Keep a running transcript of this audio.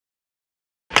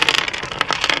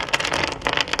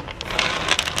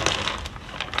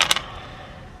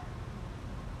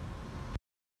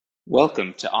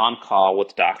Welcome to On Call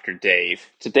with Dr. Dave.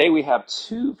 Today we have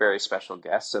two very special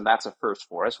guests, and that's a first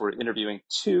for us. We're interviewing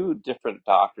two different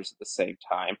doctors at the same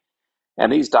time.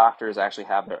 And these doctors actually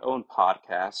have their own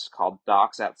podcast called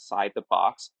Docs Outside the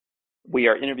Box. We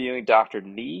are interviewing Dr.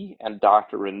 Nee and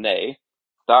Dr. Renee.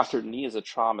 Dr. Nee is a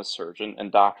trauma surgeon, and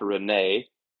Dr. Renee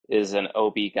is an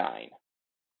OB-GYN.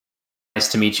 Nice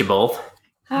to meet you both.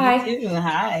 Hi. You too.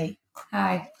 Hi.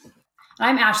 Hi.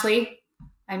 I'm Ashley.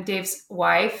 I'm Dave's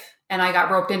wife, and I got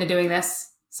roped into doing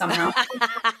this somehow.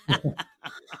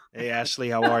 Hey, Ashley,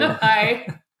 how are you?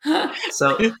 Hi.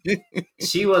 So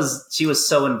she was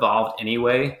so involved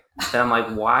anyway that I'm like,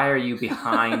 why are you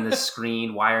behind the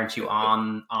screen? Why aren't you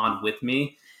on with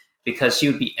me? Because she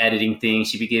would be editing things.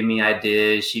 She'd be giving me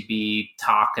ideas. She'd be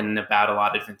talking about a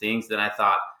lot of different things. Then I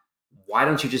thought, why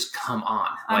don't you just come on?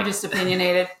 I'm just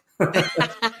opinionated.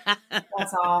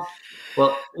 That's all.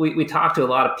 Well, we talk to a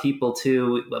lot of people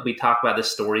too. We talk about the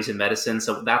stories in medicine.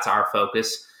 So that's our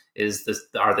focus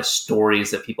are the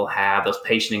stories that people have, those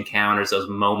patient encounters, those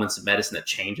moments of medicine that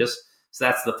change us. So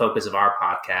that's the focus of our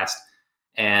podcast.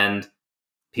 And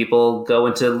people go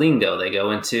into lingo. They go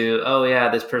into, oh yeah,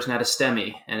 this person had a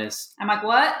STEMI. And I'm like,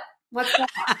 what? What's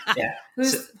that? Yeah.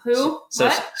 Who? So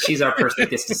what? She's our person that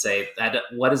gets to say,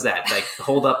 what is that? Like,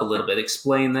 hold up a little bit.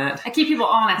 Explain that. I keep people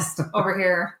honest over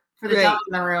here for the doc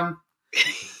in the room.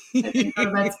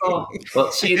 That's cool.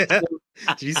 Well,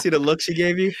 Did you see the look she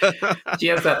gave you? She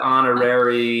has that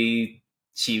honorary.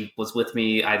 She was with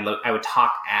me. I would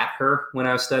talk at her when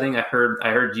I was studying. I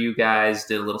heard you guys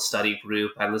did a little study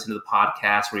group. I listened to the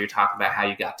podcast where you're talking about how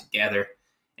you got together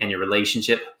and your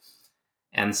relationship.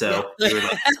 And so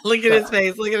look at his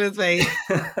face. Look at his face.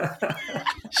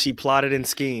 She plotted and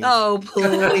schemed. Oh,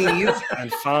 please.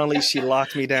 And finally, she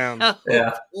locked me down. Oh,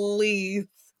 yeah. Please.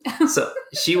 So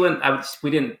she went.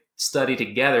 We didn't study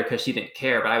together because she didn't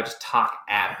care, but I would just talk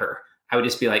at her. I would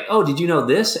just be like, "Oh, did you know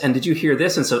this? And did you hear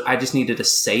this?" And so I just needed to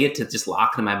say it to just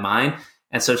lock into my mind.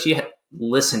 And so she had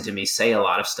listened to me say a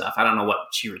lot of stuff. I don't know what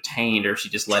she retained, or she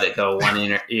just let it go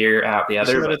one ear out the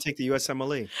other. She let her take the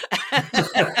USMLE.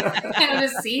 And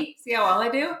just see how well I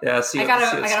do. Yeah, I got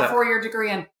a 4-year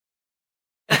degree in.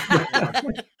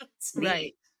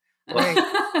 Right.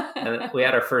 Well, and we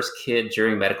had our first kid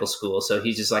during medical school, so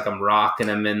he's just like, I'm rocking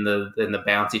him in the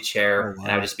bouncy chair,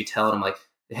 and I would just be telling him like,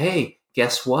 "Hey,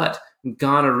 guess what?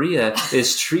 Gonorrhea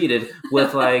is treated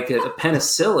with like a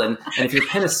penicillin, and if you're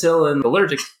penicillin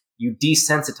allergic, you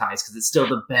desensitize because it's still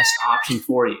the best option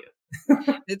for you."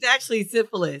 It's actually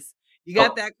syphilis. You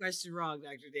got that question wrong,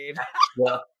 Dr. Dave.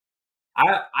 Well,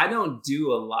 I don't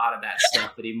do a lot of that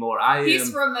stuff anymore.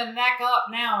 He's from the neck up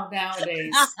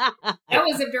nowadays. That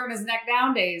was during his neck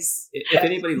down days. If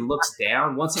anybody looks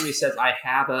down, once somebody says I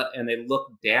have and they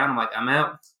look down, I'm like, I'm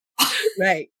out.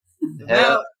 Right.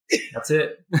 Yeah, that's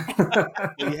it.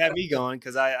 You had me going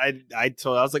because I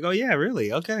was like, oh yeah,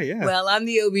 really? Okay, yeah. Well, I'm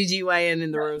the OBGYN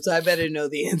in the room, so I better know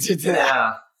the answer to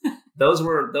that. Yeah. Those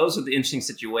are the interesting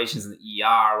situations in the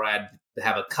ER where I'd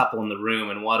have a couple in the room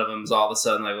and one of them's all of a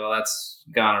sudden like, well, that's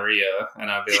gonorrhea. And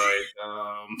I'd be like,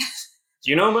 do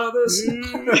you know about this?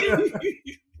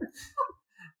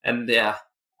 And yeah,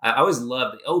 I always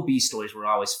loved the OB stories were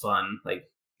always fun. Like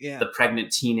the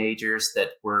pregnant teenagers that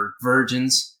were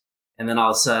virgins. And then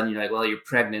all of a sudden you're like, well, you're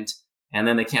pregnant. And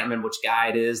then they can't remember which guy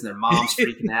it is. And their mom's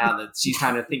freaking out that she's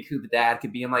trying to think who the dad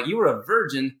could be. I'm like, you were a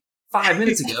virgin 5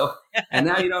 minutes ago, and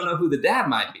now you don't know who the dad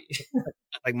might be.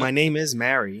 Like, my name is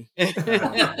Mary.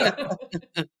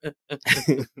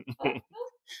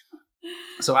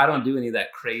 So I don't do any of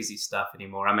that crazy stuff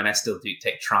anymore. I mean, I still do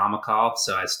take trauma calls,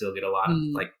 so I still get a lot of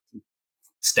like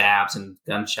stabs and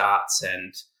gunshots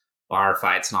and bar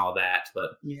fights and all that.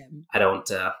 But I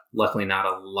don't, luckily not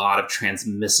a lot of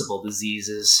transmissible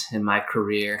diseases in my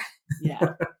career. Yeah.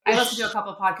 I listened to a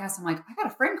couple of podcasts. I'm like, I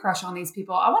got a friend crush on these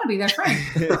people. I want to be their friend.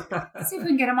 Let's see if we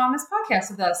can get them on this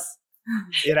podcast with us.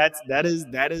 Yeah, that is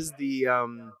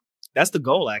that's the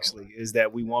goal actually, is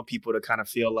that we want people to kind of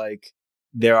feel like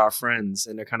they're our friends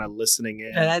and they're kind of listening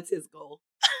in. Yeah, that's his goal.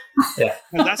 Yeah.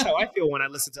 That's how I feel when I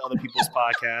listen to other people's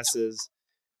podcasts. Is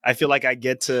I feel like I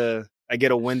get a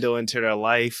window into their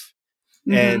life,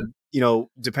 and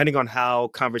depending on how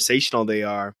conversational they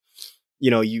are,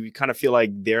 you kind of feel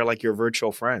like they're like your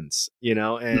virtual friends,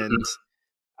 and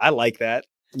I like that,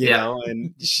 know,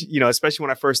 and, especially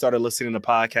when I first started listening to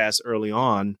podcasts early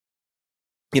on,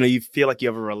 you feel like you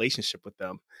have a relationship with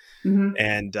them. Mm-hmm.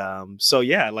 And so,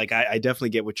 yeah, like I definitely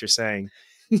get what you're saying.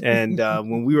 And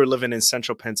when we were living in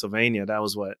central Pennsylvania, that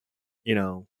was 3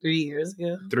 years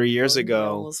ago. 3 years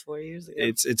ago. Almost 4 years ago.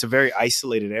 It's a very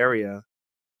isolated area,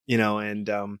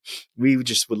 and we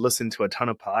just would listen to a ton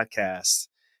of podcasts.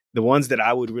 The ones that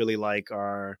I would really like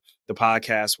are the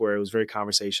podcasts where it was very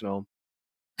conversational.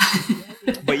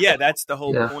 But yeah, that's the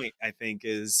whole point, I think,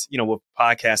 is, with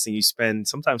podcasting, you spend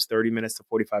sometimes 30 minutes to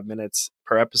 45 minutes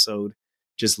per episode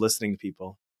just listening to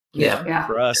people. Yeah.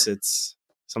 For us, it's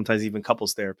sometimes even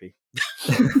couples therapy.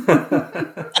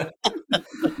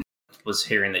 Was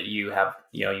hearing that you have,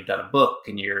 you've done a book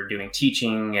and you're doing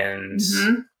teaching and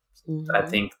I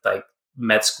think like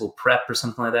med school prep or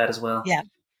something like that as well. Yeah.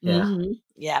 Yeah. Mm-hmm.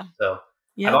 Yeah. So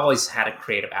I've always had a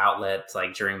creative outlet.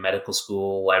 Like during medical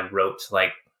school, I've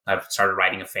started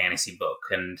writing a fantasy book,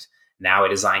 and now I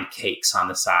design cakes on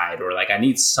the side, or like I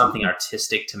need something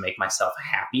artistic to make myself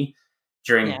happy.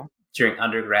 During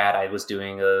undergrad, I was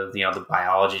doing the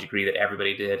biology degree that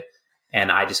everybody did. And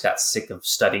I just got sick of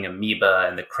studying amoeba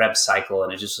and the Krebs cycle.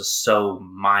 And it just was so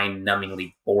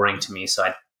mind-numbingly boring to me. So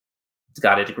I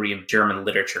got a degree in German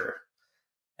literature.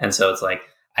 And so it's like,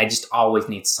 I just always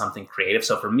need something creative.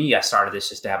 So for me, I started this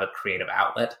just to have a creative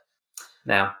outlet.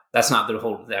 Now, that's not the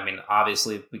whole,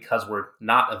 obviously, because we're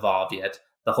not evolved yet,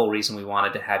 the whole reason we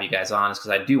wanted to have you guys on is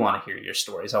because I do want to hear your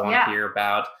stories. I want to hear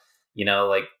about,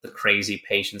 like the crazy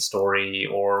patient story,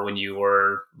 or when you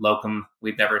were locum.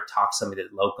 We've never talked to somebody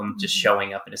that locum, just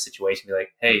showing up in a situation, be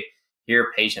like, hey, here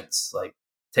are patients, like,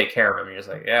 take care of them. You're just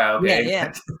like, yeah, okay.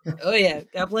 Yeah. Oh yeah,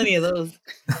 got plenty of those.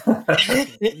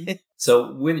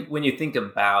 So when you think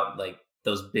about like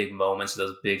those big moments,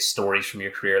 those big stories from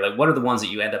your career, like what are the ones that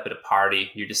you end up at a party,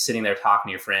 you're just sitting there talking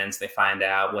to your friends, they find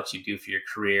out what you do for your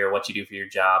career, what you do for your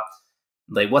job.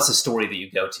 Like, what's the story that you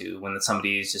go to when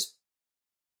somebody's just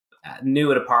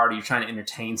new at a party, you're trying to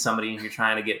entertain somebody, and you're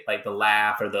trying to get like the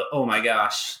laugh or the, oh my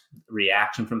gosh,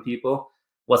 reaction from people?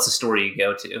 What's the story you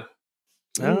go to?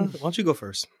 Why don't you go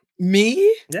first?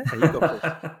 Me? Yeah, you go first.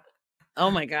 Oh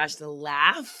my gosh, the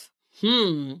laugh.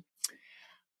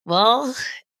 Well,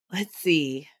 let's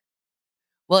see.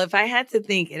 Well, if I had to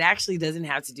think, it actually doesn't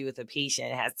have to do with a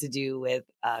patient. It has to do with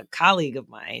a colleague of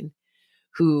mine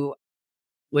who,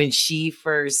 when she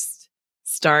first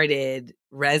started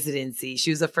residency, she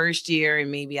was a first year,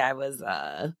 and maybe I was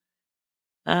like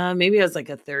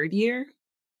a third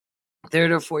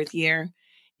or fourth year.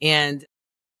 And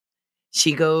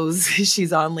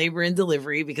she's on labor and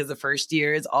delivery, because the first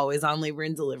year is always on labor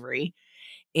and delivery.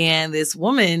 And this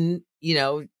woman,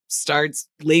 starts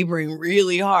laboring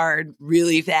really hard,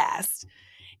 really fast.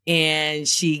 And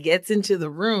she gets into the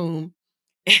room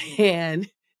and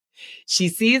she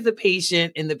sees the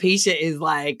patient, and the patient is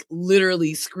like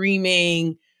literally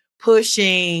screaming,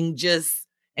 pushing,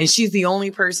 and she's the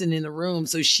only person in the room.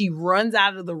 So she runs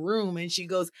out of the room and she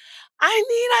goes, I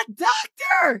need a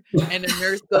doctor. And the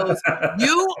nurse goes,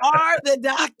 you are the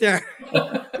doctor.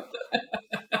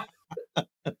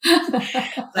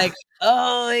 Like,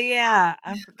 oh yeah,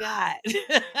 I forgot.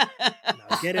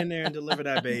 Now get in there and deliver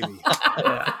that baby.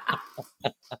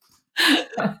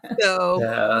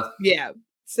 So yeah.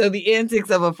 So the antics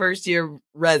of a first year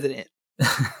resident.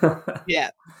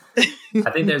 Yeah.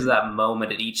 I think there's that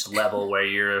moment at each level where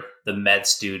you're the med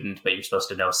student, but you're supposed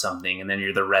to know something, and then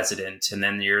you're the resident, and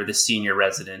then you're the senior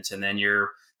resident, and then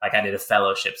you're like, I did a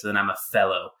fellowship, so then I'm a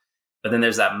fellow. But then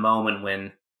there's that moment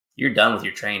when you're done with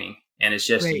your training and it's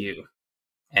just you,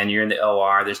 and you're in the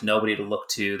OR. There's nobody to look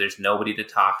to. There's nobody to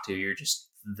talk to. You're just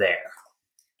there.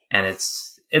 And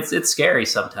it's scary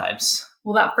sometimes.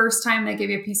 Well, that first time they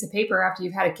give you a piece of paper after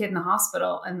you've had a kid in the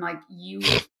hospital, and like you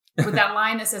with that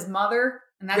line that says mother,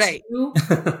 and that's you,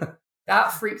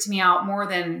 that freaked me out more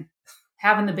than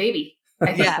having the baby.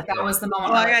 I think that was the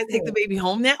moment. Oh, I gotta take the baby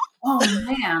home now? Oh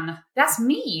man, that's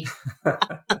me.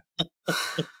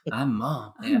 I'm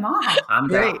mom. I'm mom. I'm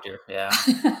doctor. Yeah.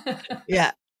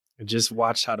 Yeah. I just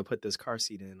watched how to put this car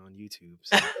seat in on YouTube.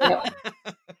 So.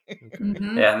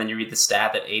 Yeah, and then you read the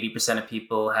stat that 80% of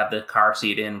people have the car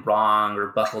seat in wrong or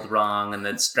buckled wrong, and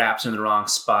the straps are in the wrong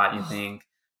spot. And you think,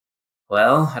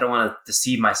 well, I don't want to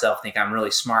deceive myself, think I'm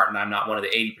really smart and I'm not one of the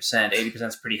 80%. 80%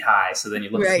 is pretty high. So then you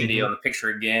look at the video and the picture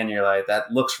again, and you're like,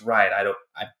 that looks right. I don't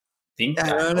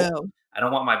know. I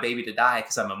don't want my baby to die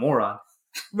because I'm a moron.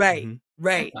 Right.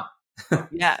 Right.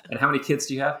 Yeah. And how many kids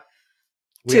do you have?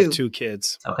 We have 2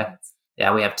 kids. Okay.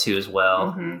 Yeah, we have 2 as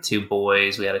well. 2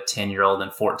 boys. We had a 10-year-old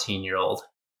and 14-year-old.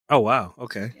 Oh, wow.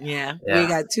 Okay. Yeah. We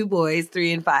got 2 boys,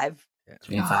 3 and 5.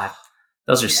 3 and 5.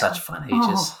 Those are such fun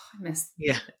ages. I miss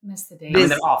the days. I mean,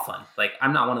 they're all fun. Like,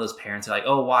 I'm not one of those parents who are like,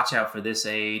 oh, watch out for this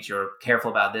age or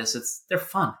careful about this. They're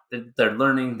fun. They're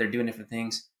learning. They're doing different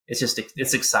things.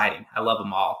 It's exciting. I love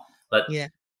them all. But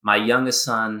my youngest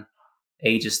son,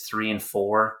 ages 3 and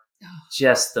 4,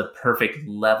 just the perfect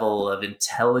level of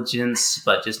intelligence,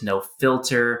 but just no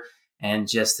filter. and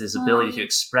just his ability to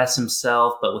express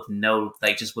himself, but with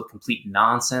just with complete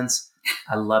nonsense.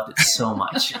 I loved it so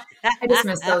much. I just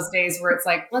miss those days where it's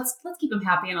like, let's keep him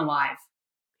happy and alive.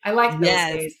 I like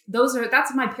those days.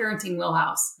 That's my parenting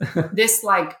wheelhouse. This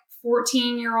like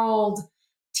 14-year-old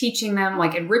teaching them,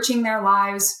 like enriching their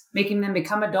lives, making them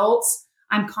become adults.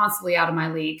 I'm constantly out of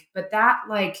my league, but that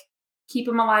like keep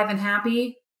them alive and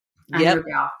happy. Yep.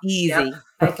 Easy. Yep,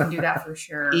 I can do that for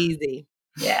sure. Easy.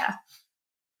 Yeah.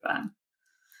 Fun.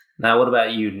 Now, what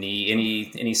about you, Nee?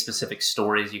 Any specific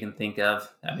stories you can think of?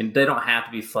 I mean, they don't have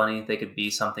to be funny. They could be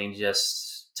something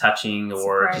just touching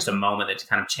or just a moment that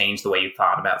kind of changed the way you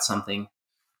thought about something.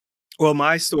 Well,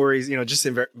 my stories, just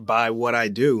by what I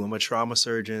do, I'm a trauma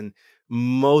surgeon.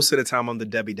 Most of the time, I'm the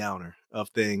Debbie Downer of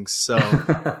things. So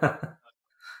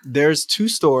there's two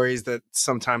stories that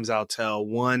sometimes I'll tell.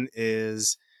 One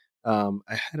is, I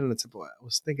had it on the tip. I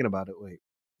was thinking about it. Wait,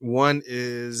 one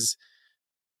is,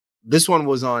 this one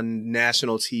was on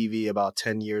national TV about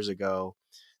 10 years ago.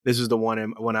 This was the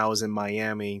one when I was in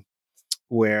Miami,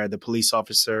 where the police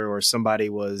officer or somebody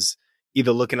was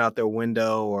either looking out their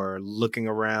window or looking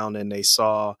around, and they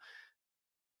saw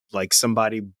like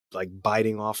somebody like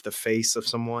biting off the face of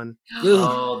someone.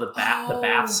 Oh, the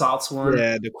bath salts one.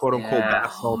 Yeah, the quote unquote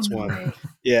bath salts one.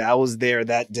 Yeah, I was there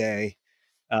that day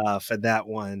for that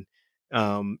one.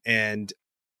 And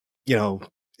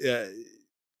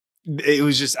it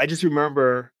was just, I just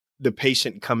remember the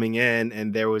patient coming in,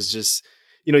 and there was just,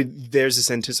 there's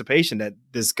this anticipation that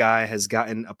this guy has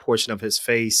gotten a portion of his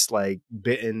face like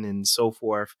bitten and so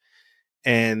forth.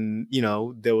 And,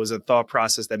 there was a thought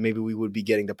process that maybe we would be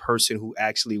getting the person who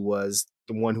actually was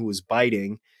the one who was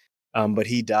biting. But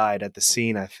he died at the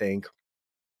scene, I think.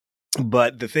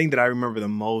 But the thing that I remember the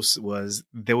most was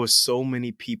there was so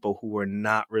many people who were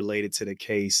not related to the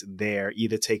case there,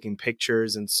 either taking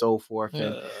pictures and so forth.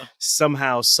 And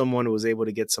somehow someone was able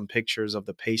to get some pictures of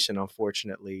the patient,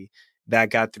 unfortunately,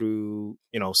 that got through,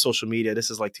 social media. This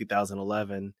is like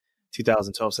 2011,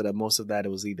 2012. So that most of that, it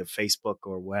was either Facebook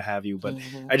or what have you. But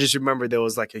I just remember there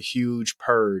was like a huge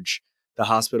purge. The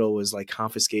hospital was like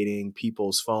confiscating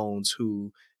people's phones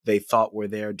who they thought were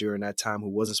there during that time, who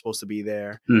wasn't supposed to be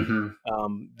there.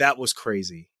 That was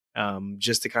crazy.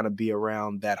 Just to kind of be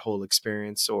around that whole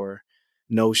experience or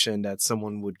notion that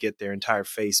someone would get their entire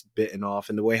face bitten off.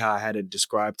 And the way how I had it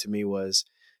described to me was,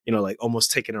 like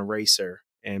almost take an eraser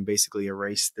and basically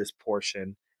erase this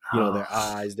portion, their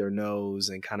eyes, their nose,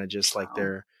 and kind of just like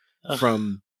their,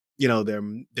 from,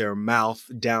 their mouth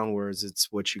downwards,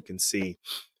 it's what you can see.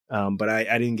 But I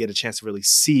didn't get a chance to really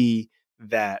see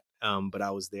that. But I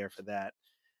was there for that.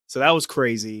 So that was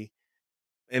crazy.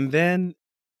 And then,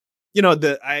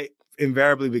 I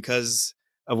invariably, because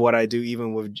of what I do,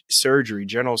 even with surgery,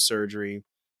 general surgery,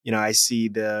 I see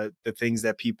the things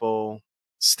that people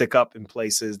stick up in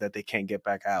places that they can't get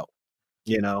back out,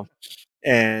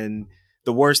 and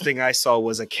the worst thing I saw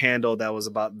was a candle that was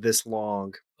about this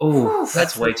long. Oh,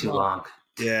 that's way too long.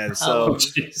 Yeah. So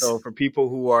for people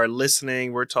who are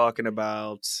listening, we're talking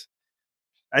about,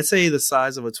 I'd say the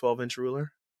size of a 12-inch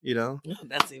ruler,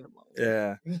 That's even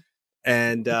longer. Yeah.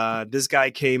 And this guy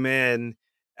came in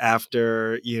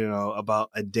after,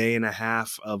 about a day and a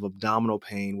half of abdominal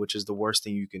pain, which is the worst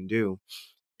thing you can do,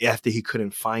 after he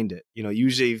couldn't find it.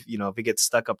 Usually, if it gets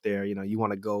stuck up there, you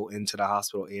want to go into the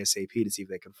hospital ASAP to see if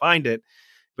they can find it.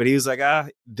 But he was like,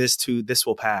 this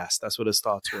will pass. That's what his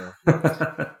thoughts were.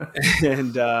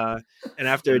 And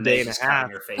after a day and a half,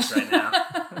 your face right now.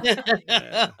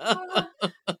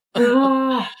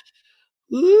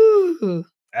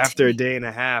 After a day and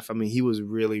a half, I mean, he was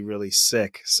really, really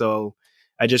sick. So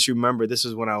I just remember, this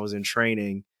is when I was in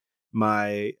training.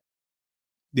 My,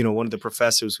 one of the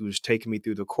professors who was taking me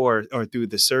through the course or through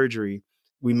the surgery,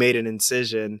 we made an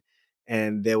incision,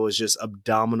 and there was just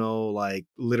abdominal, like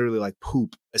literally like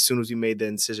poop. As soon as we made the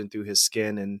incision through his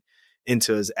skin and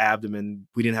into his abdomen,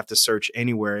 we didn't have to search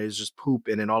anywhere. It was just poop.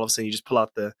 And then all of a sudden you just pull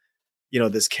out the,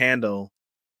 this candle,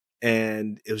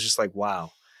 and it was just like,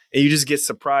 wow. And you just get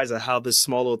surprised at how this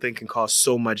small little thing can cause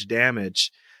so much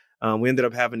damage. We ended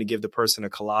up having to give the person a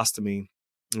colostomy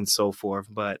and so forth.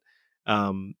 But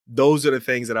those are the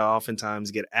things that I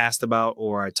oftentimes get asked about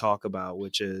or I talk about,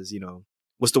 which is,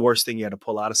 what's the worst thing you had to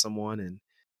pull out of someone?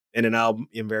 And then I'll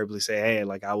invariably say, hey,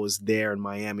 like I was there in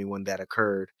Miami when that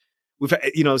occurred. We've,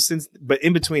 but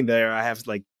in between there, I have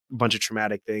like a bunch of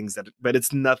traumatic things but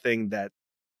it's nothing that,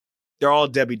 they're all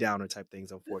Debbie Downer type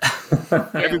things,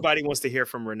 unfortunately. Everybody wants to hear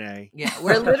from Renee. Yeah,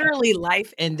 we're literally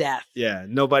life and death. Yeah,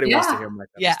 nobody wants to hear my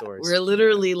kind of stories. We're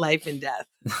literally life and death.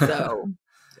 So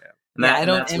I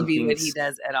don't envy what he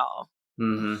does at all.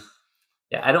 Mm-hmm.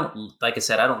 Yeah, I don't, like I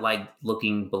said, I don't like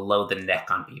looking below the neck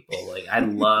on people. Like, I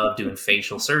love doing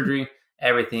facial surgery.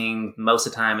 Everything, most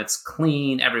of the time, it's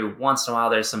clean. Every once in a while,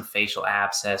 there's some facial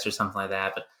abscess or something like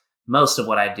that. But most of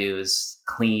what I do is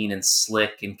clean and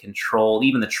slick and controlled.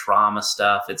 Even the trauma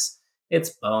stuff, it's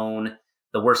bone.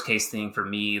 The worst case thing for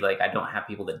me, like, I don't have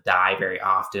people that die very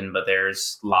often, but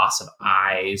there's loss of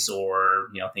eyes or,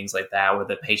 things like that where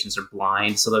the patients are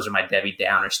blind. So those are my Debbie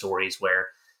Downer stories where,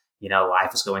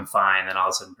 life is going fine, then all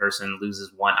of a sudden, person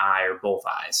loses one eye or both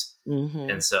eyes. Mm-hmm.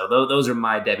 And so those are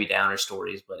my Debbie Downer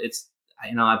stories. But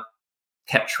I've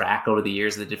kept track over the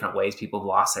years of the different ways people have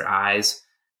lost their eyes.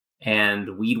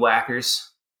 And weed whackers,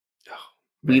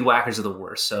 weed whackers are the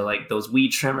worst. So like those weed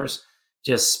trimmers,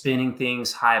 just spinning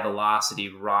things, high velocity,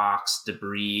 rocks,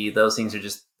 debris. Those things are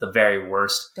just the very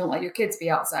worst. Don't let your kids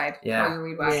be outside while you're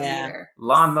weed whacking either.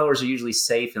 Lawnmowers are usually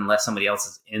safe unless somebody else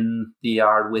is in the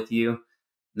yard with you.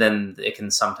 Then it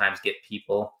can sometimes get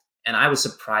people. And I was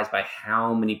surprised by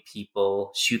how many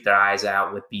people shoot their eyes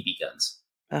out with BB guns.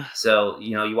 So,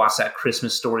 you watch that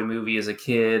Christmas Story movie as a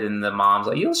kid and the mom's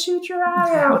like, you'll shoot your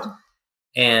eye out.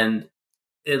 And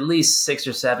at least 6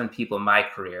 or 7 people in my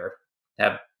career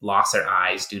have lost their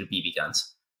eyes due to BB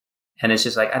guns. And it's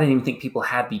just like, I didn't even think people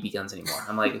had BB guns anymore.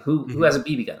 I'm like, who has a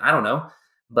BB gun? I don't know.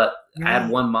 But I had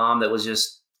one mom that was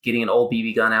just getting an old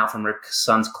BB gun out from her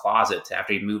son's closet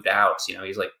after he moved out.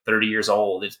 He's like 30 years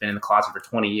old. It's been in the closet for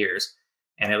 20 years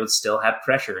and it would still have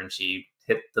pressure. And she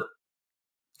hit the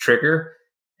trigger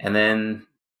and then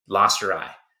lost her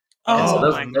eye. And so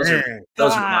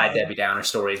those are my Debbie Downer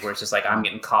stories where it's just like, I'm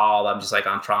getting called. I'm just like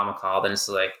on trauma call. Then it's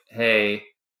like, hey,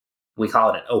 we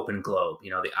call it an open globe.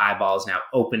 The eyeball is now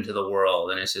open to the world.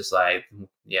 And it's just like,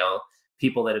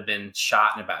 people that have been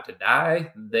shot and about to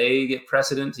die, they get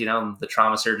precedent. The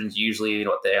trauma surgeons usually,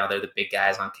 they're the big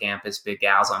guys on campus, big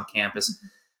gals on campus.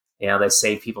 They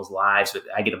save people's lives, but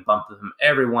I get a bump with them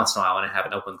every once in a while when I have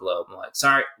an open globe. I'm like,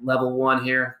 sorry, level 1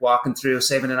 here, walking through,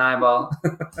 saving an eyeball.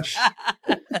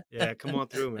 Yeah, come on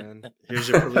through, man. Here's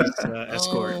your police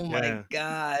escort. Oh my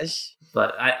gosh.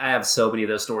 But I have so many of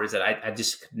those stories that I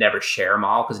just could never share them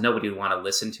all because nobody would want to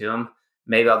listen to them.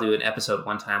 Maybe I'll do an episode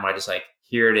one time where I just like,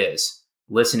 here it is.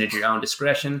 Listen at your own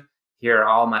discretion. Here are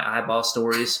all my eyeball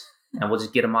stories, and we'll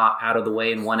just get them all out of the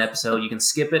way in one episode. You can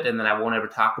skip it, and then I won't ever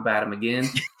talk about them again.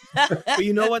 But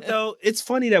you know what, though? It's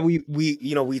funny that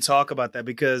we talk about that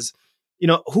because,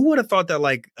 who would have thought that,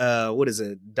 like, what is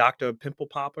it, Dr. Pimple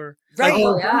Popper? Right. Like,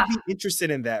 who would be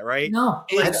interested in that, right? No.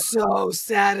 It's so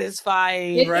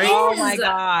satisfying, right? Is. Oh my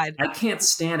God. I can't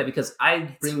stand it because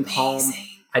I bring home,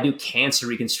 I do cancer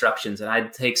reconstructions, and I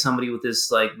take somebody with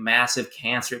this like massive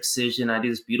cancer excision. I do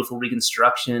this beautiful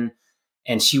reconstruction,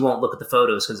 and she won't look at the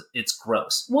photos because it's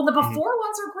gross. Well, the before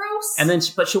ones are gross. And then,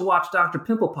 but she'll watch Dr.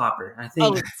 Pimple Popper. And I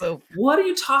think, what are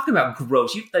you talking about?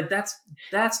 Gross?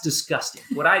 That's disgusting.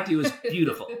 What I do is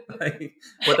beautiful.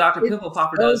 What Dr. Pimple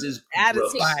Popper does is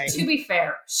gross. To be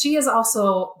fair, she is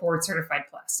also board certified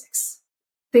plastics.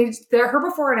 Her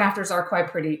before and afters are quite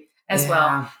pretty as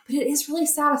well, but it is really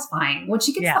satisfying when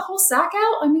she gets the whole sack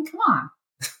out. I mean, come on.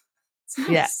 It's nice.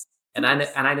 Yes. And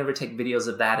I never take videos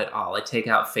of that at all. I take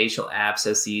out facial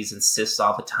abscesses and cysts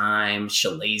all the time,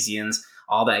 chalazions,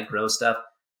 all that gross stuff.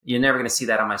 You're never going to see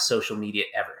that on my social media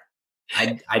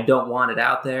ever. I don't want it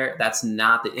out there. That's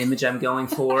not the image I'm going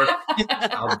for.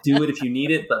 I'll do it if you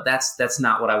need it, but that's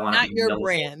not what I want to be known for. Not your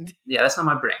brand. Yeah, that's not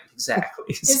my brand. Exactly.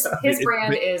 His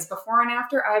brand is before and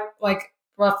after. I like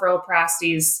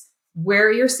blepharoplasties.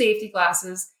 Wear your safety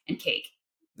glasses and cake.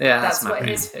 Yeah, that's what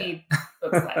his feed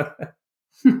looks like.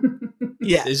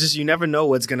 Yeah, it's just you never know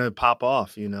what's gonna pop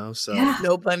off, So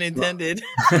no pun intended.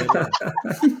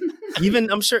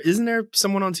 Even I'm sure, isn't there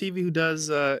someone on TV who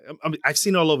does? I've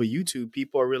seen all over YouTube.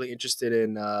 People are really interested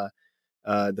in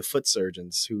the foot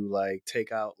surgeons who like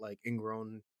take out like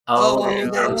ingrown.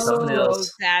 That's so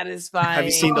satisfying. Have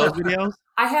you seen those videos?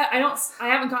 I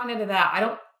haven't gotten into that. I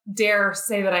don't dare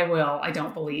say that I will. I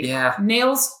don't believe. Yeah,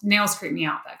 nails creep me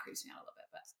out. That creeps me out a little bit.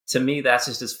 To me, that's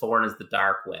just as foreign as the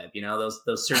dark web.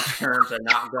 Those search terms are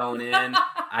not going in.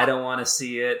 I don't want to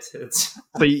see it.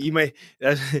 So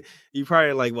you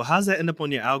probably like, well, how's that end up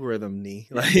on your algorithm, Nee?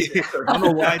 Like, I don't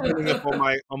know why it's ending up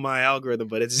on my algorithm,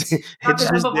 but it's just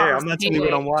there. I'm not telling you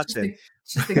what I'm watching.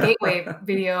 It's just the gateway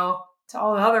video to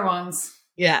all the other ones.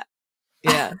 Yeah.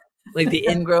 Like the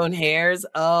ingrown hairs.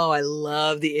 Oh, I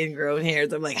love the ingrown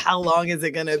hairs. I'm like, how long is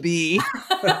it gonna be?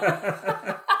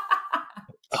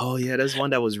 Oh yeah, there's one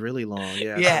that was really long.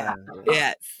 Yeah.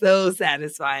 So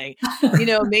satisfying.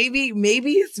 Maybe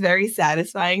it's very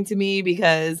satisfying to me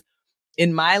because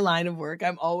in my line of work,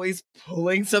 I'm always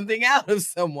pulling something out of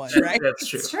someone, right? That's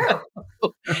true. It's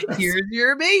true. Here's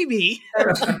your baby.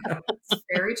 It's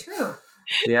very true.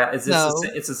 Yeah, it's So-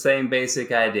 it's the same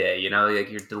basic idea. You know, like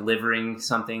you're delivering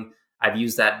something. I've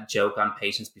used that joke on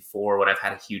patients before when I've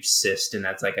had a huge cyst, and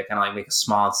that's like I kind of like make a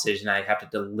small incision. I have to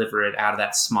deliver it out of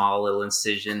that small little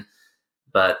incision.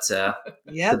 But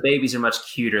Yep. the babies are much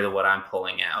cuter than what I'm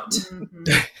pulling out.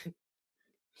 Mhm.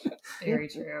 Very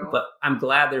true. But I'm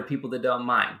glad there are people that don't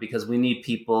mind, because we need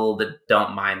people that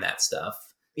don't mind that stuff.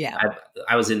 Yeah.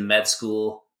 I was in med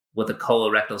school with a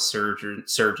colorectal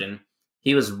surgeon.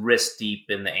 He was wrist deep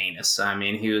in the anus. I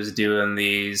mean, he was doing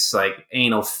these like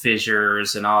anal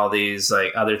fissures and all these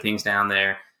like other things down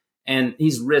there. And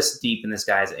he's wrist deep in this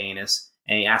guy's anus.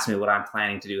 And he asked me what I'm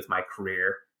planning to do with my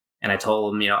career. And I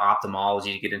told him,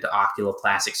 ophthalmology to get into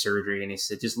oculoplastic surgery. And he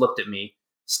said, just looked at me,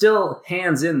 still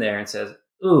hands in there, and says,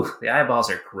 "Ooh, the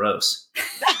eyeballs are gross."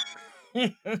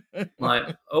 I'm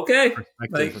like, okay.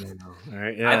 Like, All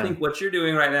right, yeah. I think what you're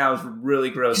doing right now is really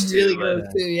gross too. Really but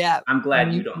gross too, yeah. I'm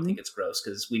glad you don't think it's gross,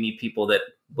 because we need people that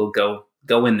will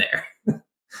go in there.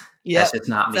 Yeah. That's just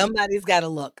not me. Somebody's got to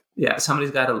look. Yeah,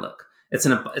 somebody's got to look. It's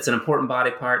an important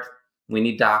body part. We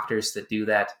need doctors that do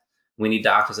that. We need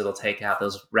doctors that'll take out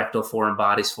those rectal foreign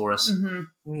bodies for us.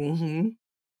 Mm-hmm. Mm-hmm.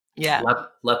 Yeah.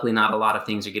 Luckily, not a lot of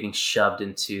things are getting shoved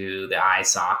into the eye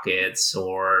sockets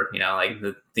or, like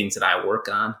the things that I work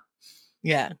on.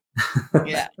 Yeah.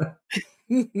 Yeah.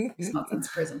 That's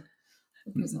prison.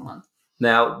 Prison one.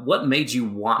 Now, what made you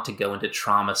want to go into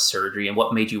trauma surgery, and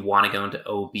what made you want to go into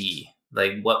OB?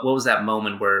 Like, what was that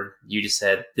moment where you just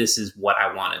said, this is what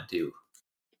I want to do?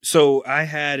 So I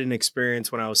had an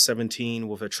experience when I was 17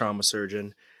 with a trauma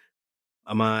surgeon.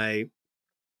 I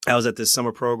was at this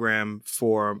summer program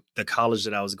for the college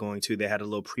that I was going to. They had a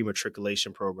little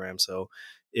pre-matriculation program. So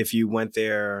if you went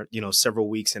there, several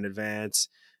weeks in advance,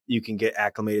 you can get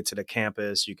acclimated to the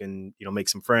campus. You can, make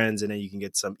some friends, and then you can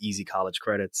get some easy college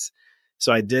credits.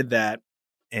 So I did that.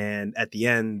 And at the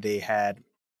end, they had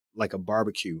like a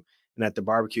barbecue. And at the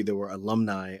barbecue, there were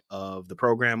alumni of the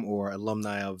program or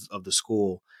alumni of the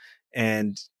school.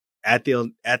 And at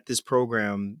this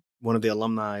program, one of the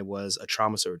alumni was a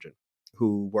trauma surgeon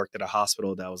who worked at a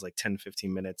hospital that was like 10,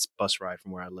 15 minutes bus ride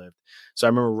from where I lived. So I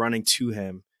remember running to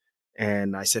him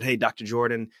and I said, "Hey, Dr.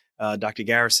 Jordan, Dr.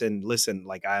 Garrison, listen,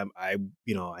 like I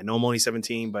know I'm only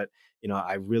 17, but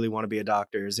I really want to be a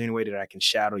doctor. Is there any way that I can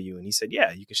shadow you?" And he said,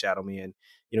 "Yeah, you can shadow me." And,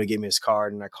 he gave me his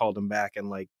card, and I called him back, and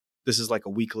like, this is like a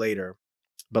week later,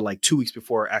 but like 2 weeks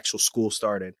before actual school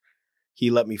started, he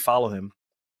let me follow him.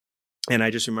 And I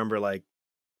just remember like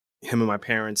him and my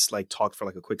parents like talked for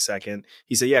like a quick second.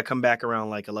 He said, "Yeah, come back around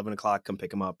like 11 o'clock, come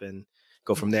pick him up and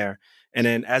go from there." And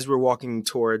then as we're walking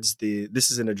towards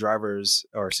this is in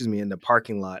the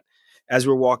parking lot. As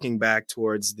we're walking back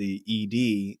towards the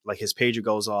ED, like his pager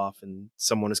goes off and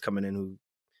someone is coming in who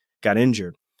got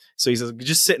injured. So he says,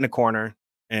 "Just sit in the corner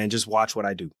and just watch what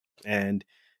I do." And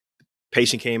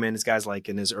patient came in, this guy's like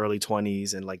in his early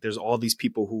 20s. And like, there's all these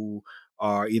people who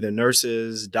are either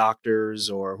nurses, doctors,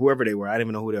 or whoever they were. I didn't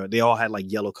even know who they were. They all had like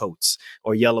yellow coats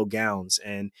or yellow gowns.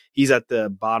 And he's at the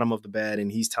bottom of the bed and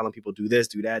he's telling people, do this,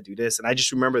 do that, do this. And I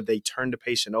just remember they turned the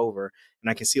patient over and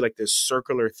I can see like this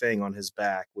circular thing on his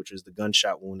back, which is the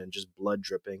gunshot wound and just blood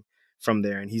dripping from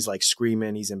there. And he's like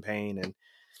screaming, he's in pain. And,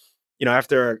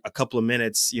 after a couple of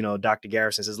minutes, Dr.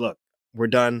 Garrison says, "Look, we're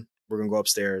done. We're going to go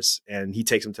upstairs." And he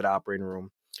takes him to the operating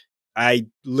room. I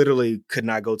literally could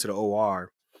not go to the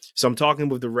OR. So I'm talking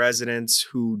with the residents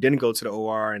who didn't go to the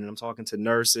OR, and I'm talking to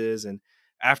nurses. And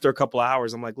after a couple of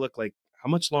hours, I'm like, "Look, like,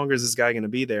 how much longer is this guy going to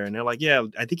be there?" And they're like, "Yeah,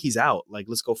 I think he's out. Like,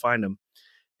 let's go find him."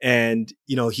 And,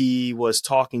 he was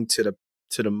talking to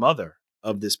the mother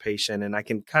of this patient, and I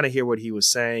can kind of hear what he was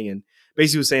saying. And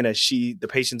basically was saying that the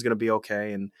patient's going to be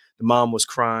okay. And the mom was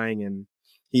crying and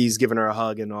he's giving her a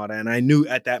hug and all that. And I knew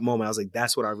at that moment, I was like,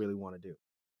 that's what I really want to do.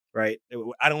 Right.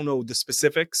 I don't know the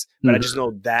specifics, but I just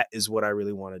know that is what I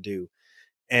really want to do.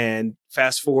 And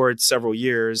fast forward several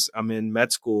years, I'm in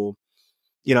med school.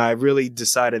 I really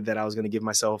decided that I was going to give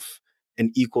myself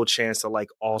an equal chance to like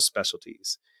all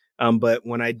specialties. But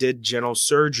when I did general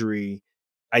surgery,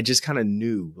 I just kind of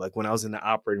knew, like when I was in the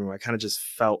operating room, I kind of just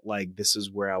felt like this is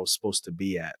where I was supposed to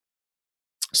be at.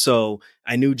 So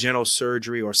I knew general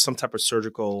surgery or some type of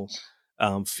surgical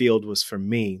field was for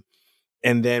me.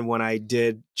 And then when I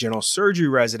did general surgery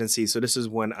residency, so this is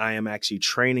when I am actually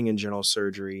training in general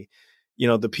surgery,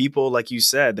 the people, like you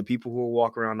said, the people who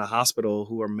walk around the hospital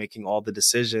who are making all the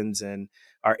decisions and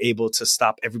are able to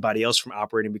stop everybody else from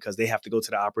operating because they have to go to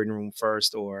the operating room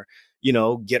first, or,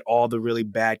 get all the really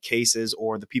bad cases,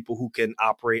 or the people who can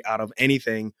operate out of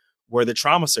anything were the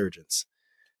trauma surgeons.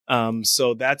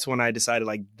 So that's when I decided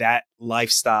like that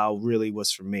lifestyle really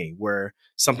was for me, where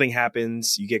something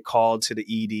happens, you get called to the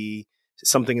ED,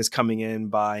 something is coming in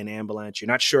by an ambulance. You're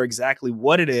not sure exactly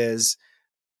what it is,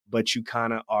 but you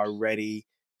kind of are ready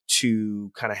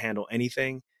to kind of handle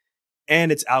anything.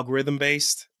 And it's algorithm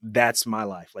based. That's my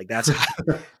life. Like that's You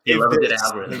if love a good this,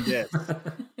 then algorithm.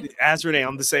 this. As Renee,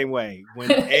 I'm the same way.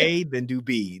 When A, then do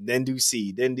B, then do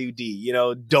C, then do D. You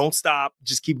know, don't stop,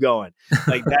 just keep going.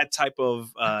 Like that type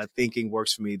of thinking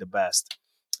works for me the best.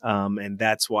 And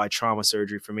that's why trauma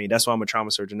surgery for me, that's why I'm a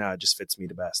trauma surgeon now. It just fits me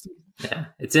the best. Yeah.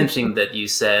 It's interesting that you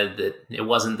said that it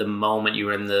wasn't the moment you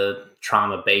were in the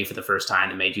trauma bay for the first time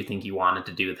that made you think you wanted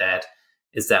to do that.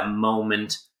 Is that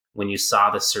moment when you saw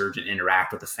the surgeon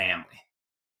interact with the family.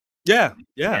 Yeah.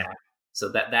 So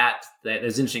that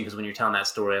is interesting because when you're telling that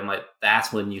story, I'm like,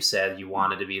 that's when you said you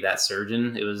wanted to be that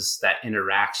surgeon. It was that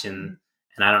interaction.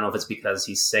 And I don't know if it's because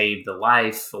he saved the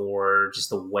life or just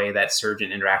the way that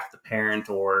surgeon interacted with the parent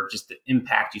or just the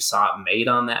impact you saw it made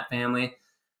on that family.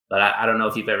 But I don't know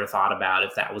if you've ever thought about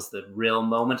if that was the real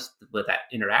moment with that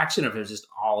interaction or if it was just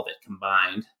all of it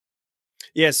combined.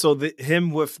 Yeah. So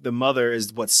him with the mother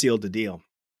is what sealed the deal,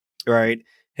 right?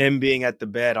 Him being at the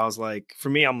bed, I was like, for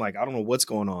me, I'm like, I don't know what's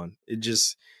going on.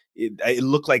 It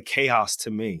looked like chaos to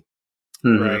me.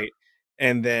 Mm-hmm. Right.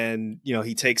 And then,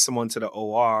 he takes someone to the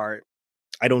OR.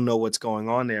 I don't know what's going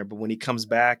on there. But when he comes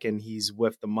back and he's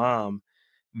with the mom,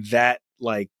 that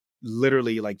like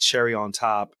literally like cherry on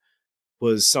top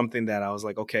was something that I was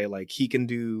like, okay, like he can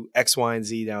do X, Y, and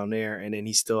Z down there. And then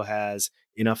he still has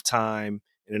enough time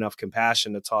and enough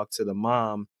compassion to talk to the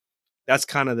mom. That's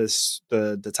kind of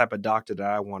the type of doctor that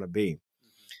I want to be.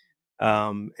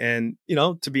 And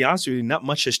to be honest with you, not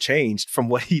much has changed from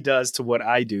what he does to what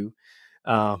I do.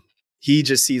 He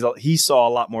saw a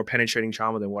lot more penetrating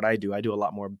trauma than what I do. I do a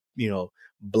lot more,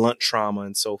 blunt trauma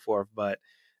and so forth. But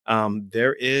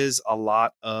there is a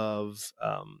lot of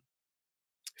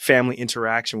family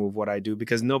interaction with what I do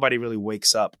because nobody really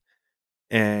wakes up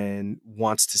and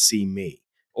wants to see me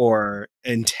or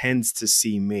intends to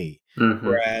see me. Mm-hmm.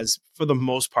 Whereas for the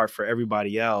most part, for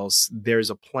everybody else, there's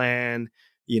a plan,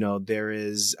 there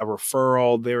is a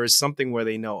referral, there is something where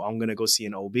they know I'm going to go see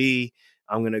an OB.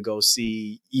 I'm going to go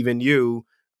see even you.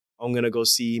 I'm going to go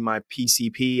see my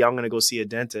PCP. I'm going to go see a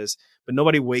dentist. But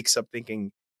nobody wakes up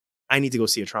thinking, I need to go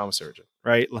see a trauma surgeon,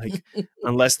 right? Like,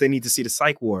 unless they need to see the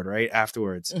psych ward, right,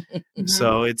 afterwards.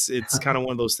 So it's kind of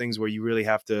one of those things where you really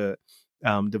have to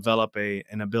develop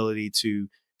an ability to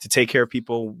take care of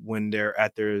people when they're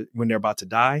about to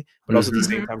die, but also at the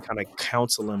same time kind of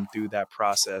counsel them through that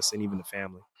process and even the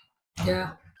family.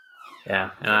 Yeah.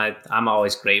 Yeah. And I'm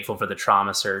always grateful for the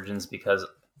trauma surgeons because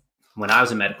when I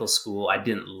was in medical school, I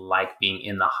didn't like being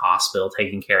in the hospital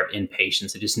taking care of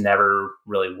inpatients. It just never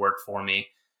really worked for me.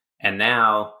 And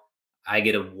now I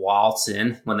get a waltz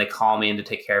in when they call me in to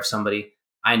take care of somebody.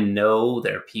 I know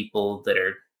there are people that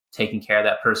are taking care of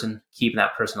that person, keeping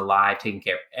that person alive, taking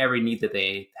care of every need that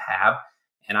they have.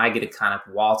 And I get to kind of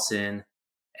waltz in.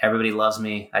 Everybody loves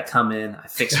me. I come in, I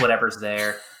fix whatever's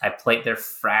there. I plate their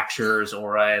fractures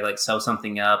or I like sew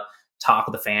something up, talk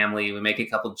with the family. We make a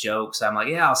couple jokes. I'm like,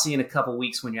 yeah, I'll see you in a couple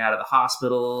weeks when you're out of the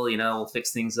hospital. We'll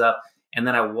fix things up. And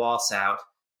then I waltz out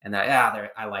and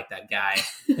I like that guy.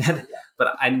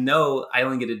 But I know I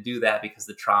only get to do that because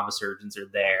the trauma surgeons are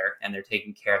there and they're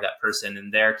taking care of that person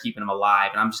and they're keeping them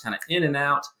alive. And I'm just kind of in and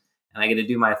out and I get to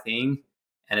do my thing.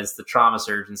 And it's the trauma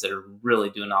surgeons that are really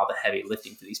doing all the heavy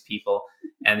lifting for these people.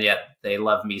 And yet they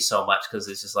love me so much because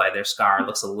it's just like their scar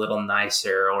looks a little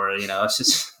nicer or, it's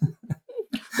just.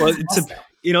 Well,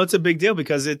 it's a big deal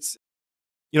because it's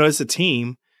a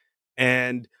team.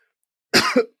 And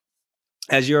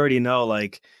as you already know,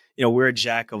 like, we're a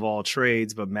jack of all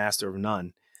trades, but master of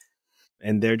none.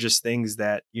 And they're just things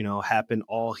that, happen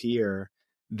all here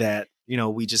that,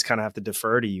 we just kind of have to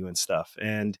defer to you and stuff.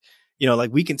 And,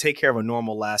 like we can take care of a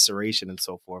normal laceration and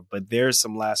so forth, but there's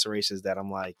some lacerations that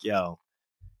I'm like, yo,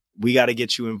 we got to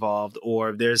get you involved. Or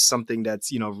if there's something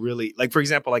that's, really like, for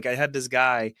example, like I had this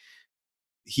guy,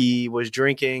 he was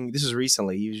drinking. This was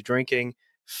recently. He was drinking,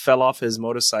 fell off his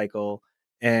motorcycle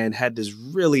and had this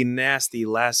really nasty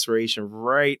laceration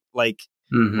right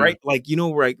in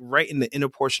the inner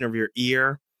portion of your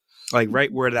ear, like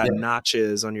right where that notch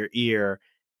is on your ear.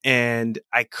 And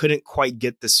I couldn't quite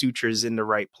get the sutures in the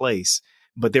right place,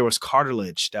 but there was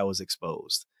cartilage that was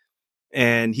exposed.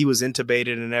 And he was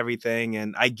intubated and everything.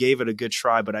 And I gave it a good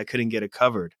try, but I couldn't get it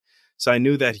covered. So I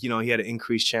knew that, he had an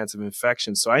increased chance of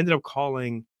infection. So I ended up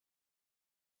calling,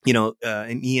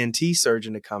 an ENT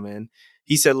surgeon to come in.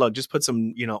 He said, look, just put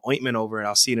some, ointment over it.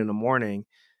 I'll see it in the morning.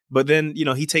 But then,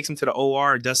 he takes him to the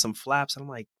OR, does some flaps. And I'm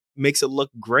like, makes it look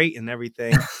great and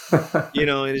everything. You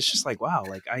know, and it's just like, wow,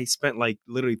 like I spent like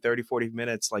literally 30, 40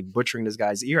 minutes like butchering this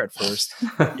guy's ear at first,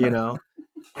 you know,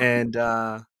 and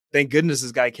thank goodness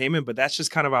this guy came in, but that's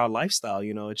just kind of our lifestyle.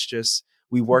 You know, it's just,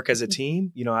 we work as a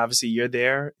team, you know, obviously you're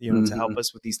there, you know, to help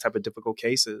us with these type of difficult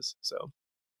cases. So.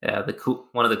 Yeah,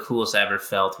 one of the coolest I ever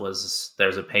felt was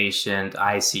there's a patient,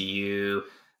 ICU,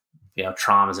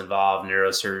 trauma's involved,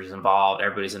 neurosurgeons involved,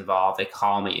 everybody's involved. They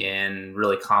call me in,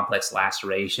 really complex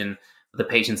laceration. The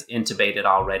patient's intubated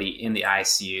already in the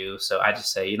ICU. So I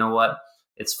just say, you know what?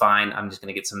 It's fine. I'm just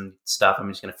going to get some stuff. I'm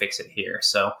just going to fix it here.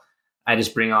 So I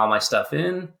just bring all my stuff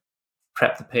in,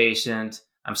 prep the patient.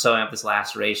 I'm sewing up this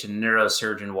laceration.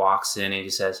 Neurosurgeon walks in and he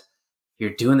says,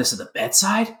 "You're doing this at the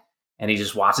bedside?" And he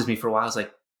just watches me for a while. I was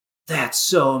like, "That's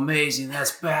so amazing.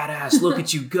 That's badass. Look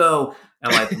at you go."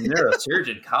 And like,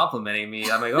 neurosurgeon complimenting me.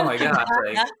 I'm like, oh my gosh,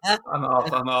 like I'm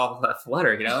all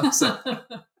fluttered, So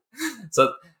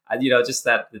just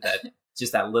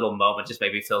that little moment just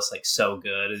made me feel like so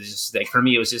good. It's just like, for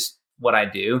me, it was just what I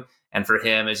do. And for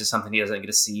him, it's just something he doesn't get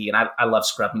to see. And I love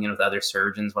scrubbing in with other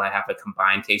surgeons when I have a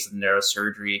combined case of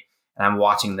neurosurgery and I'm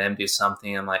watching them do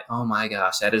something. I'm like, oh my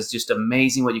gosh, that is just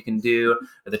amazing what you can do.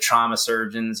 Or the trauma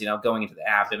surgeons, going into the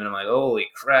abdomen. I'm like, holy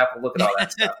crap, look at all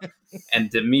that stuff. And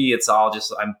to me, it's all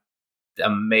just, I'm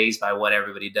amazed by what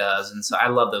everybody does. And so I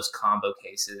love those combo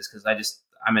cases because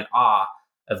I'm in awe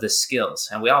of the skills.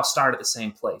 And we all start at the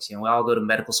same place. We all go to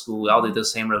medical school. We all do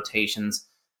those same rotations.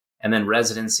 And then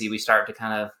residency, we start to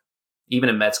kind of, even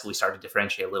in med school, we start to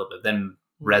differentiate a little bit. Then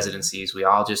residencies, we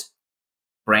all just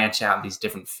branch out in these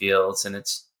different fields. And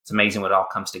it's amazing what all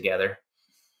comes together.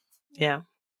 Yeah.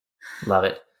 Love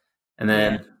it. And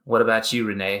then what about you,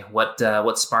 Renee? What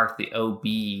sparked the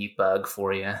OB bug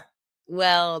for you?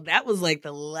 Well, that was like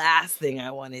the last thing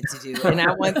I wanted to do. And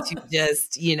I want to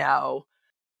just,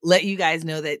 let you guys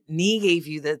know that Nee gave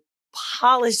you the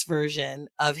polished version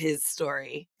of his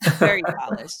story. Very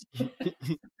polished.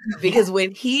 Because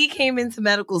when he came into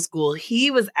medical school, he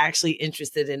was actually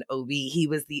interested in OB. He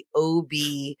was the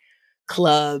OB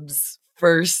club's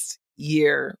first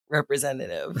year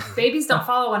representative. Babies don't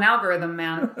follow an algorithm,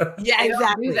 man. Yeah,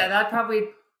 exactly. Do that. That probably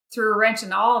threw a wrench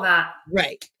into all of that.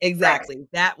 Right. Exactly. Right.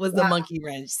 That was the monkey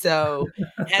wrench. So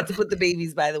had to put the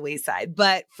babies by the wayside.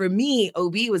 But for me,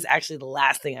 OB was actually the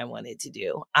last thing I wanted to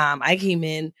do. I came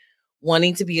in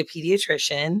wanting to be a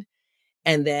pediatrician.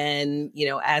 And then,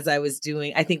 as I was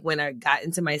doing, I think when I got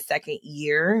into my second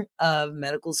year of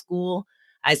medical school,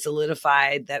 I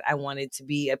solidified that I wanted to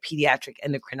be a pediatric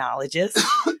endocrinologist.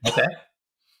 Okay.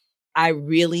 I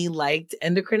really liked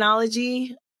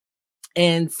endocrinology.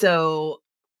 And so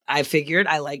I figured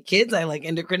I like kids. I like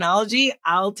endocrinology.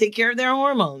 I'll take care of their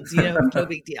hormones, no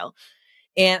big deal.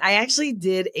 And I actually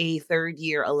did a third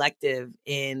year elective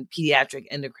in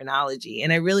pediatric endocrinology.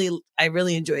 And I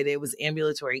really enjoyed it. It was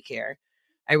ambulatory care.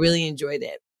 I really enjoyed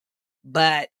it.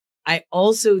 But I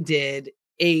also did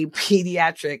a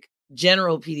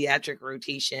general pediatric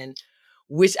rotation,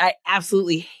 which I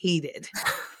absolutely hated.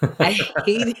 I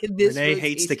hated this. Renee rotation.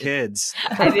 hates the kids.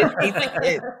 I didn't hate the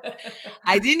kids.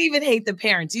 I didn't even hate the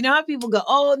parents. You know how people go,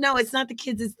 "Oh no, it's not the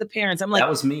kids, it's the parents." I'm like, that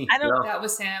was me. That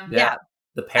was Sam. Yeah.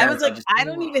 The parents. I was like, I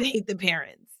don't even hate the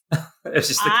parents.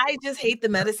 I just hate the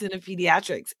medicine of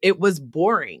pediatrics. It was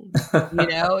boring.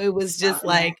 It was just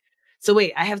like, so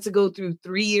wait, I have to go through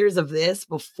 3 years of this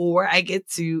before I get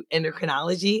to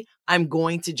endocrinology. I'm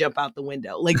going to jump out the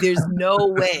window. Like, there's no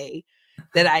way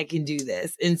that I can do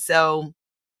this. And so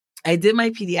I did my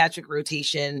pediatric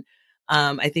rotation.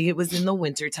 I think it was in the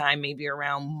wintertime, maybe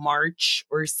around March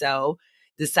or so.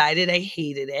 Decided I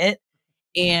hated it.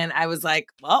 And I was like,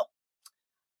 well,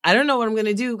 I don't know what I'm going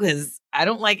to do because I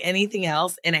don't like anything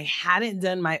else. And I hadn't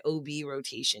done my OB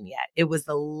rotation yet. It was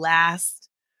the last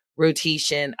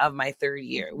rotation of my third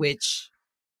year, which,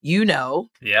 Yep.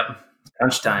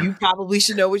 Crunch time. You probably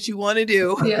should know what you want to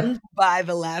do by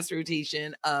the last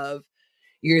rotation of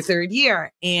your third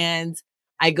year. And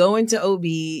I go into OB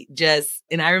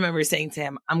and I remember saying to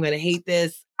him, I'm going to hate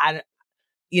this. I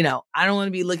don't want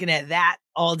to be looking at that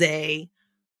all day.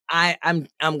 I'm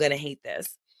going to hate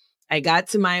this. I got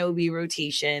to my OB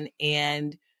rotation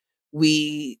and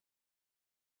we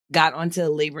got onto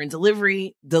labor and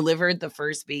delivery, delivered the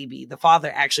first baby. The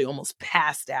father actually almost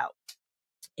passed out.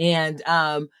 And,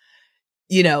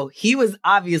 he was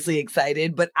obviously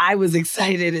excited, but I was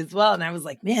excited as well. And I was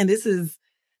like, man, this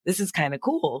is kind of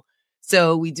cool.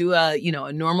 So we do a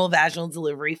normal vaginal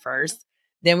delivery first.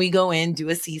 Then we go in, do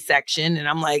a C-section. And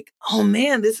I'm like, oh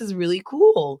man, this is really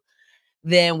cool.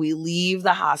 Then we leave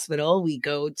the hospital. We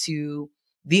go to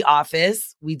the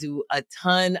office. We do a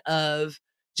ton of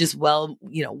just well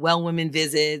women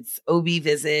visits, OB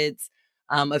visits,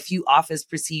 a few office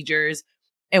procedures.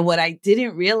 And what I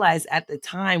didn't realize at the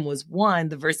time was, one,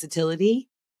 the versatility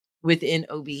within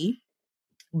OB,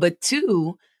 but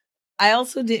two, I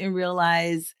also didn't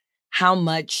realize how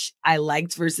much I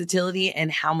liked versatility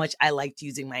and how much I liked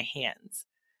using my hands.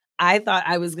 I thought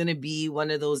I was going to be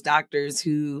one of those doctors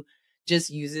who just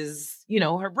uses,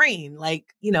 her brain,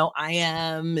 like, I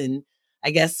am, and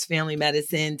I guess family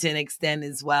medicine to an extent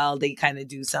as well. They kind of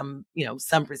do some,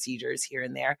 some procedures here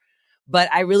and there. But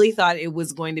I really thought it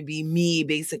was going to be me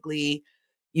basically,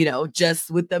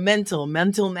 just with the mental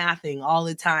mathing all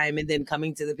the time, and then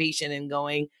coming to the patient and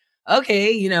going,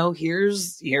 okay,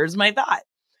 here's my thought.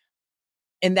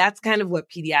 And that's kind of what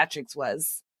pediatrics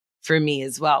was for me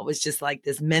as well. It was just like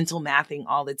this mental mathing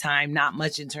all the time, not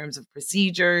much in terms of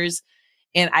procedures.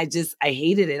 And I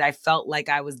hated it. I felt like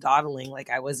I was dawdling, like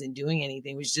I wasn't doing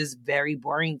anything. It was just very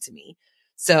boring to me.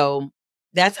 So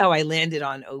that's how I landed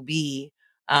on OB.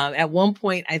 At one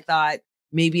point, I thought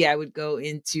maybe I would go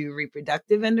into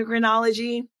reproductive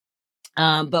endocrinology.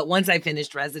 But once I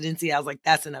finished residency, I was like,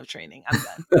 that's enough training. I'm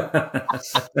done.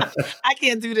 I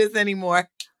can't do this anymore.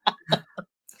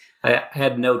 I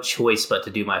had no choice but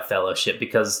to do my fellowship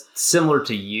because, similar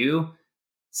to you,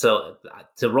 so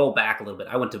to roll back a little bit,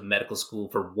 I went to medical school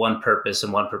for one purpose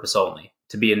and one purpose only,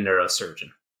 to be a neurosurgeon.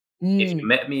 If you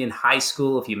met me in high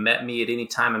school, if you met me at any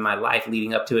time in my life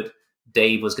leading up to it,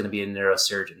 Dave was going to be a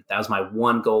neurosurgeon. That was my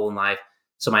one goal in life.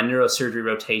 So my neurosurgery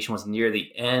rotation was near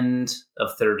the end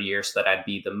of third year so that I'd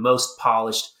be the most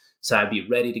polished, so I'd be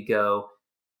ready to go.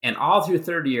 And all through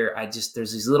third year, there's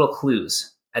these little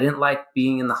clues. I didn't like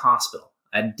being in the hospital.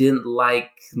 I didn't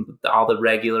like all the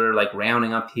regular, like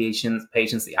rounding up patients,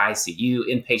 the ICU,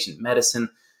 inpatient medicine,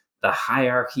 the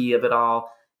hierarchy of it all.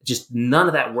 Just none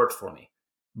of that worked for me.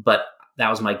 But that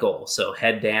was my goal. So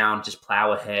head down, just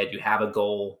plow ahead. You have a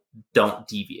goal, don't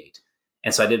deviate.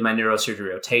 And so I did my neurosurgery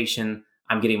rotation.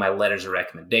 I'm getting my letters of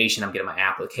recommendation. I'm getting my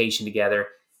application together.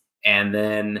 And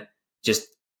then just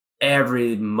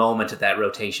every moment of that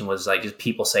rotation was like just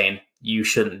people saying, you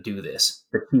shouldn't do this.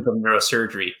 The chief of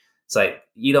neurosurgery, it's like,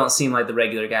 you don't seem like the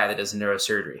regular guy that does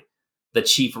neurosurgery. The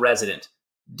chief resident,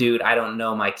 dude, I don't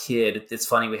know my kid. It's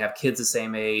funny, we have kids the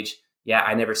same age. Yeah,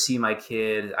 I never see my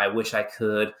kid. I wish I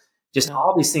could. Just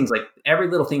all these things, like every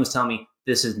little thing was telling me,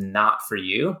 this is not for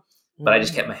you. But I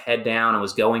just kept my head down and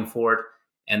was going for it.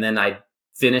 And then I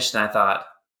finished and I thought,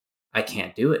 I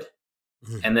can't do it.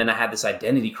 And then I had this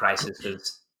identity crisis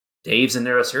because Dave's a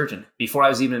neurosurgeon. Before I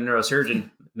was even a neurosurgeon,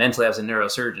 mentally I was a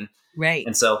neurosurgeon. Right.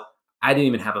 And so I didn't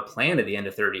even have a plan at the end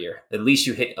of third year. At least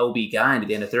you hit OB-GYN at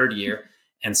the end of third year.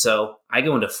 And so I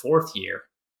go into fourth year.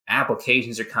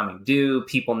 Applications are coming due.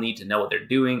 People need to know what they're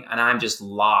doing. And I'm just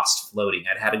lost floating.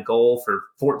 I'd had a goal for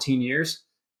 14 years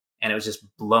and it was just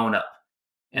blown up.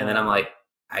 And then I'm like,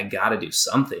 I got to do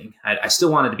something. I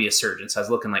still wanted to be a surgeon. So I was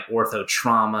looking like ortho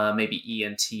trauma, maybe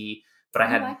ENT. But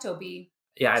I liked OB.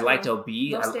 Yeah, I liked OB.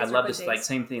 I love this, like,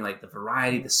 same thing, like the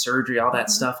variety, the surgery, all that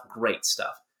stuff. Great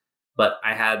stuff. But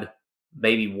I had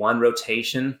maybe one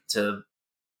rotation to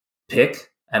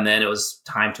pick, and then it was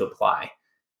time to apply.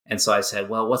 And so I said,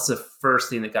 well, what's the first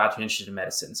thing that got you interested in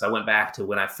medicine? So I went back to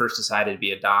when I first decided to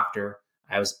be a doctor.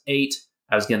 I was 8.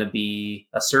 I was going to be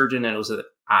a surgeon, and it was with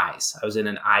eyes. I was in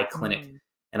an eye clinic,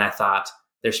 and I thought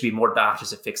there should be more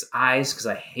doctors that fix eyes because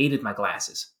I hated my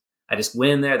glasses. I just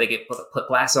went in there, they put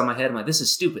glasses on my head. I'm like, this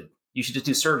is stupid. You should just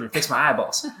do surgery and fix my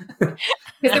eyeballs. Because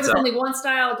there was only one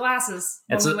style of glasses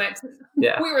when we went.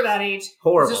 Yeah. We were that age.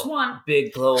 Horrible. Just one.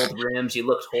 Big gold rims. You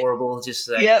looked horrible.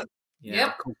 Just like, I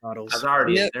was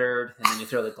already a nerd. And then you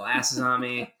throw the glasses on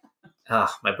me.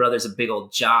 My brother's a big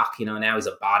old jock. Now he's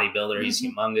a bodybuilder. He's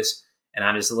humongous. And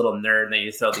I'm just a little nerd. And then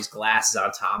you throw these glasses on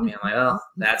top of me. I'm like, oh,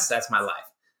 that's my life.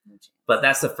 But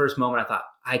that's the first moment I thought,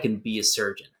 I can be a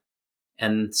surgeon.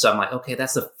 And so I'm like, okay,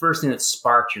 that's the first thing that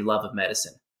sparked your love of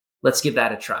medicine. Let's give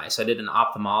that a try. So I did an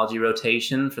ophthalmology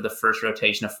rotation for the first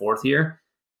rotation of fourth year.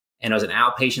 And it was an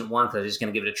outpatient one because I was just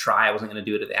going to give it a try. I wasn't going to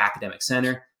do it at the academic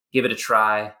center. Give it a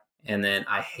try. And then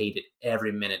I hated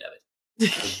every minute of it.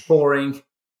 It was boring.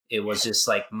 It was just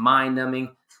like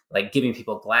mind-numbing, like giving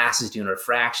people glasses, doing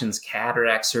refractions,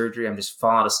 cataract surgery. I'm just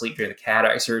falling asleep during the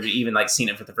cataract surgery, even like seeing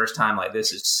it for the first time. Like,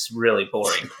 this is really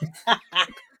boring.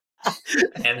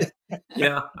 And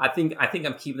I think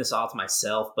I'm keeping this all to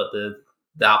myself, but the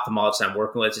ophthalmologist I'm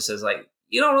working with just says, like,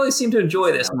 you don't really seem to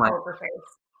enjoy this. I'm like,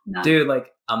 dude,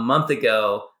 like a month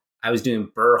ago I was doing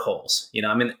burr holes.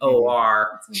 I'm in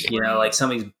OR, like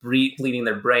somebody's bleeding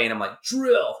their brain. I'm like,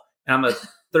 drill. And I'm a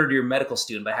third year medical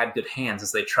student, but I had good hands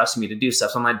as they trusted me to do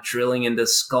stuff. So I'm like drilling into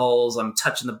skulls. I'm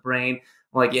touching the brain.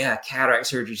 I'm like, yeah, cataract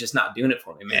surgery's just not doing it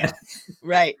for me, man.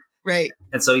 Right.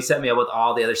 And so he set me up with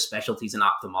all the other specialties in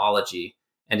ophthalmology,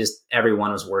 and just every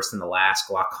one was worse than the last.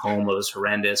 Glaucoma was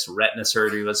horrendous. Retina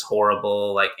surgery was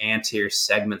horrible. Like anterior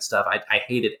segment stuff, I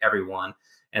hated every one.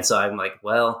 And so I'm like,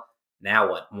 well, now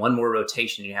what? One more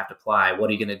rotation you have to apply. What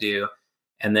are you going to do?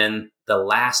 And then the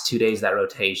last 2 days of that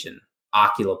rotation,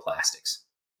 oculoplastics.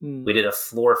 We did a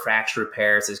floor fracture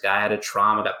repairs. This guy had a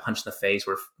trauma, got punched in the face.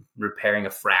 We're repairing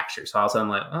a fracture. So all of a sudden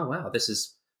I'm like, oh, wow, this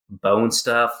is bone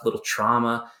stuff, little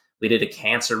trauma. We did a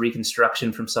cancer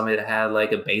reconstruction from somebody that had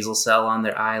like a basal cell on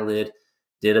their eyelid,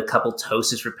 did a couple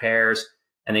ptosis repairs.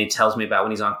 And then he tells me about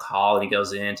when he's on call and he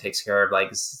goes in, takes care of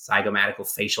like zygomatical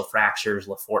facial fractures,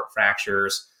 Lafort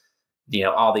fractures,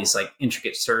 all these like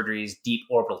intricate surgeries, deep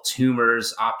orbital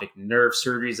tumors, optic nerve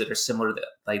surgeries that are similar to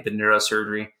like the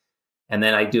neurosurgery. And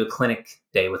then I do a clinic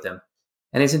day with him,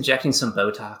 and he's injecting some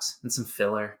Botox and some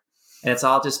filler, and it's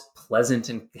all just pleasant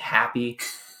and happy.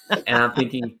 And I'm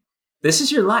thinking, this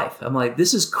is your life. I'm like,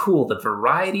 this is cool. The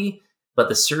variety, but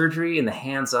the surgery and the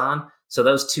hands-on. So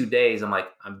those 2 days, I'm like,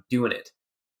 I'm doing it.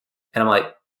 And I'm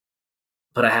like,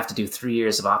 but I have to do 3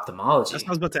 years of ophthalmology. That's what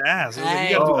I was about to ask. I was Right. like,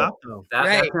 you got to do opto.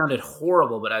 That sounded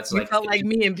horrible, but it's You felt like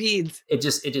me and Peds. It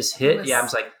just hit. Yeah, I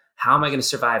was like, how am I going to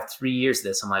survive 3 years of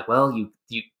this? I'm like, well,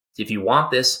 you if you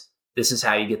want this, this is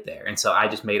how you get there. And so I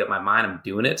just made up my mind. I'm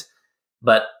doing it.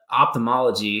 But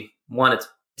ophthalmology, one, it's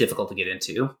difficult to get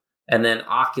into. And then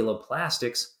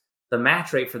oculoplastics, the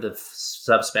match rate for the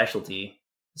subspecialty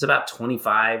is about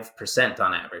 25%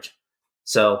 on average.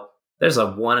 So there's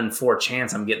a 1 in 4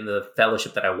 chance I'm getting the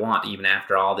fellowship that I want even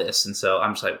after all this. And so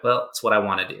I'm just like, well, it's what I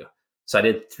want to do. So I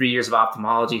did 3 years of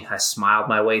ophthalmology. I smiled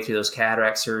my way through those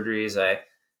cataract surgeries. I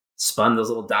spun those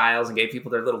little dials and gave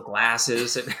people their little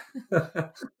glasses.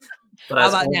 But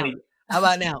How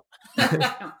about now?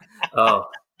 Oh,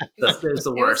 there's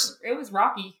the worst. It was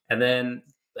rocky. And then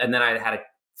I had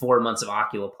 4 months of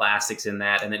oculoplastics in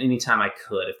that. And then anytime I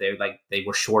could, if they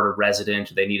were short a resident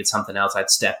or they needed something else,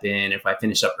 I'd step in. If I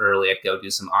finished up early, I'd go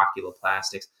do some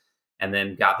oculoplastics, and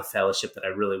then got the fellowship that I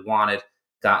really wanted,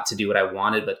 got to do what I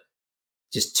wanted. But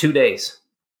just 2 days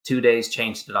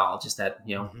changed it all. Just that,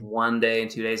 1 day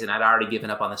and 2 days. And I'd already given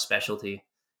up on the specialty,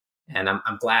 and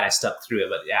I'm glad I stuck through it.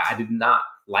 But yeah, I did not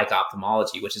like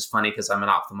ophthalmology, which is funny because I'm an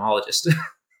ophthalmologist.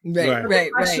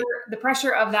 Right. The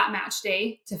pressure of that match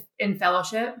day in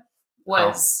fellowship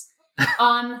was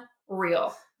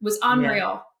unreal. Was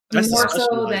unreal. That's more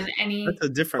so than any. That's a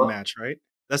different match, right?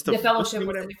 That's the fellowship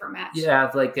was a different match. Yeah,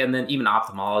 and then even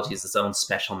ophthalmology is its own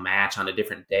special match on a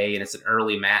different day, and it's an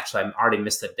early match. So I already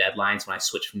missed the deadlines when I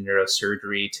switched from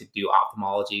neurosurgery to do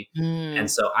ophthalmology,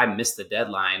 and so I missed the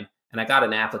deadline. And I got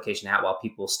an application out while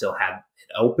people still had it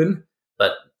open,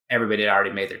 but everybody had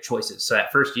already made their choices. So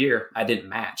that first year, I didn't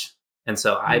match, and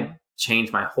so I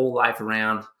changed my whole life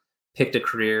around, picked a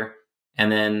career, and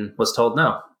then was told,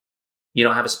 no, you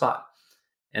don't have a spot.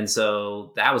 And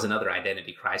so that was another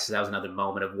identity crisis. That was another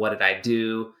moment of, what did I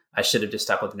do? I should have just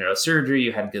stuck with neurosurgery.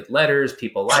 You had good letters.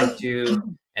 People liked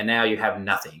you. And now you have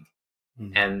nothing.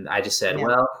 And I just said,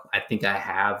 well, I think I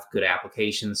have good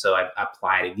applications. So I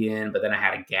applied again. But then I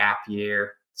had a gap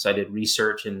year. So I did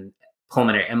research in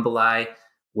pulmonary emboli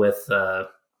with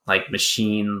like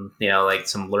machine, like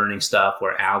some learning stuff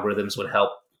where algorithms would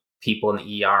help people in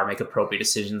the ER make appropriate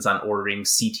decisions on ordering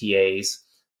CTAs.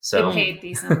 So they paid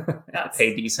decent.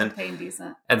 Paid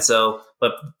decent. And so,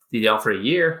 but for a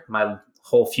year, my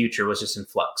whole future was just in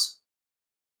flux.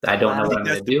 I don't know what I'm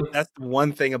going to do. That's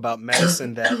one thing about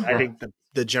medicine that I think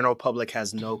the general public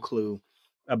has no clue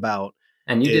about.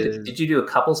 And did you do a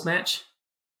couples match?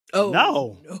 Oh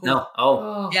no.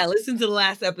 Oh yeah. Listen to the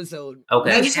last episode.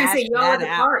 Okay. I was going to say y'all were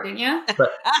apart, didn't you?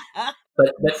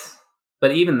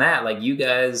 But even that, like, you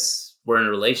guys were in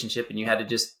a relationship and you had to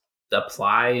just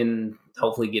apply and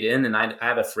hopefully get in. And I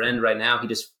have a friend right now, he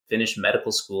just finished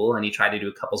medical school and he tried to do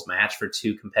a couples match for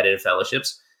 2 competitive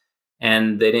fellowships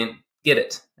and they didn't get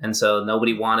it. And so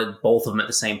nobody wanted both of them at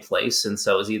the same place. And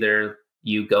so it was either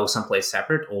you go someplace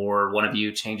separate or one of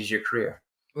you changes your career.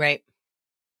 Right.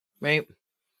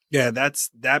 Yeah, that's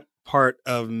that part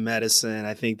of medicine.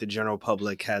 I think the general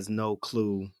public has no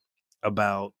clue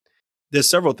about. There's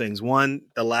several things. One,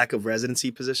 the lack of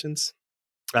residency positions.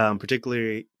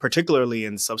 Particularly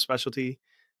in subspecialty.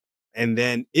 And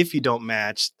then if you don't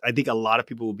match, I think a lot of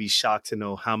people will be shocked to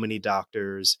know how many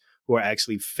doctors who are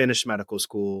actually finished medical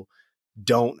school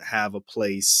don't have a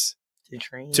place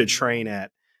to train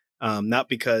at. Not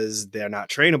because they're not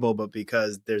trainable, but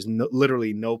because there's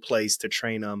literally no place to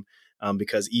train them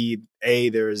because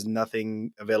there is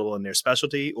nothing available in their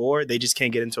specialty, or they just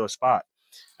can't get into a spot.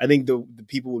 I think the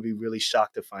people would be really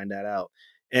shocked to find that out.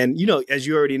 And, as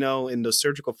you already know, in those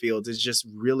surgical fields, it's just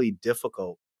really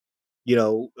difficult,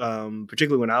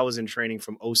 particularly when I was in training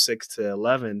from '06 to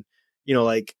 11,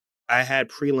 like I had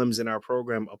prelims in our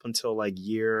program up until like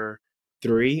year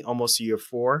 3, almost year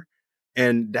 4.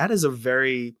 And that is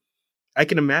I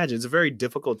can imagine it's a very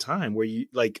difficult time where you,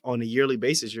 like, on a yearly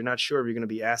basis, you're not sure if you're going to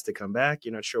be asked to come back.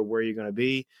 You're not sure where you're going to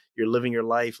be. You're living your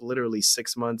life literally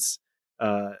 6 months,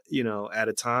 at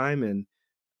a time. And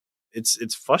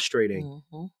it's frustrating.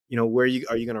 Where are you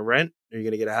going to rent? Are you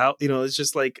going to get a house? It's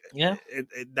just like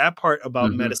that part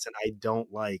about medicine I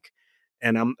don't like,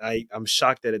 and I'm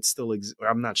shocked that it still exists.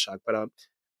 I'm not shocked, but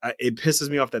it pisses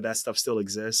me off that stuff still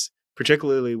exists,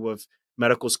 particularly with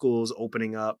medical schools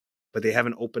opening up, but they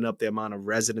haven't opened up the amount of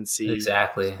residency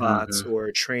spots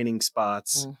or training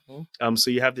spots.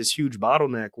 So you have this huge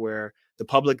bottleneck where the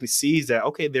public sees that,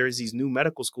 okay, there's these new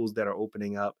medical schools that are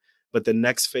opening up, but the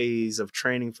next phase of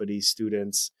training for these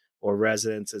students or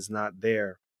residents is not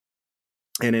there.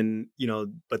 And then,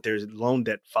 but there's loan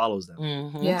debt follows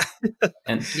them. Yeah.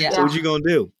 And so what you gonna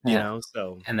do?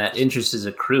 So. And that interest is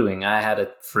accruing. I had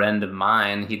a friend of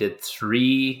mine, he did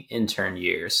 3 intern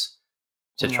years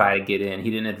to try to get in. He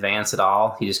didn't advance at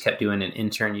all. He just kept doing an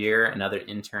intern year, another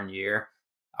intern year.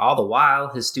 All the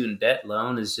while, his student debt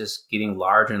loan is just getting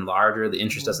larger and larger. The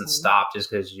interest doesn't stop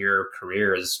just because your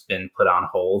career has been put on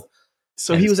hold.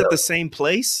 So he was at the same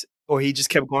place, or he just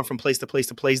kept going from place to place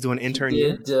to place doing intern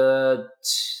year? He did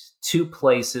 2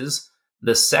 places.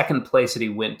 The second place that he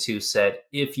went to said,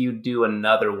 if you do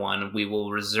another one, we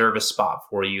will reserve a spot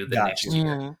for you the next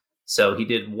year. So he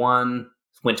did 1,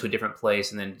 went to a different place,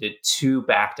 and then did 2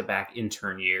 back-to-back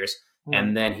intern years.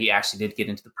 And then he actually did get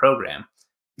into the program.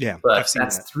 Yeah, but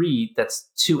that's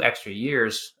 2 extra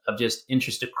years of just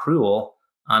interest accrual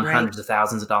on hundreds of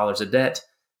thousands of dollars of debt.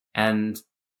 And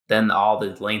then all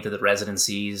the length of the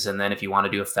residencies. And then if you want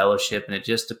to do a fellowship, and it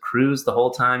just accrues the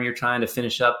whole time you're trying to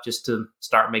finish up just to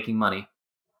start making money.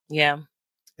 Yeah.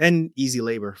 And easy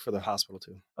labor for the hospital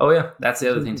too. Oh yeah. That's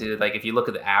the other thing too. Like if you look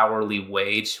at the hourly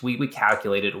wage, we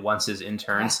calculated once as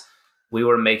interns, we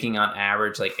were making on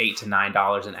average like $8 to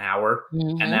 $9 an hour.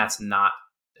 And that's not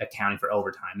accounting for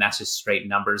overtime. That's just straight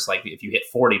numbers. Like if you hit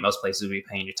 40, most places would be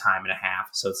paying you time and a half.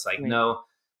 So it's like, no,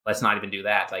 let's not even do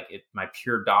that. Like my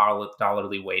pure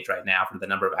dollarly wage right now for the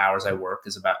number of hours I work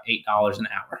is about $8 an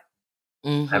hour.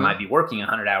 I might be working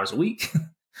 100 hours a week,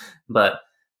 but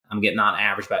I'm getting on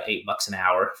average about $8 an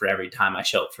hour for every time I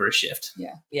show up for a shift.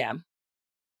 Yeah.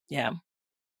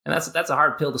 And that's a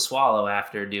hard pill to swallow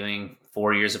after doing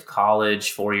 4 years of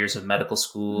college, 4 years of medical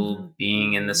school,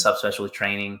 being in the subspecialty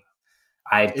training.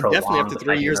 Definitely after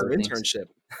 3 years of internship.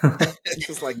 It's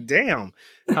just like, damn,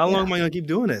 how long am I going to keep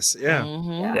doing this? Yeah.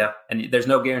 Yeah. And there's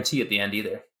no guarantee at the end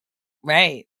either.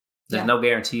 Right. There's no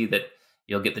guarantee that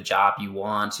you'll get the job you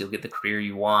want, you'll get the career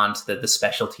you want, that the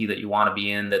specialty that you want to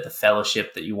be in, that the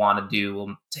fellowship that you want to do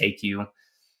will take you.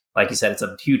 Like you said, it's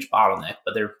a huge bottleneck,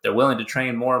 but they're willing to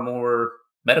train more and more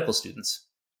medical students.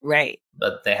 Right.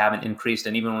 But they haven't increased.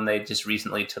 And even when they just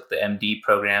recently took the MD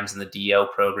programs and the DO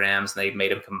programs, they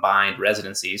made them combined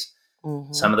residencies.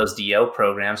 Some of those DO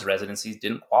programs, residencies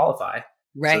didn't qualify.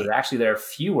 Right. So there are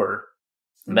fewer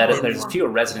there's fewer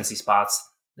residency spots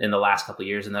in the last couple of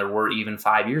years than there were even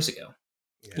 5 years ago.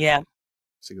 Yeah.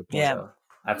 That's a good point. Yeah.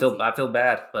 So I feel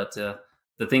bad, but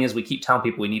the thing is, we keep telling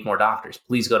people we need more doctors.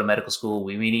 Please go to medical school.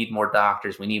 We need more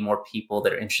doctors. We need more people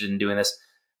that are interested in doing this.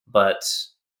 But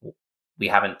we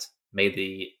haven't made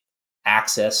the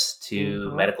access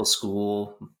to medical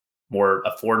school more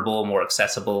affordable, more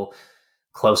accessible,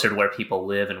 closer to where people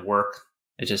live and work.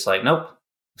 It's just like, nope.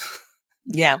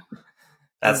 Yeah.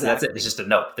 That's it. It's just a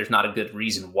nope. There's not a good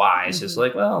reason why. It's just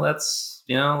like, well, that's,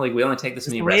 we only take this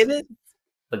many residents.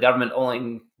 The government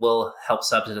only will help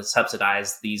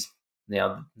subsidize these,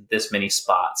 this many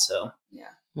spots. So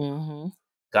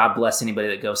God bless anybody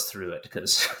that goes through it,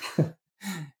 because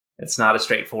it's not as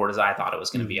straightforward as I thought it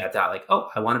was going to be. I thought like, oh,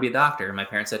 I want to be a doctor. And my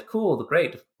parents said, cool,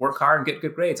 great. Work hard and get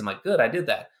good grades. I'm like, good, I did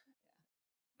that.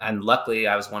 And luckily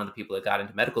I was one of the people that got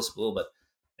into medical school, but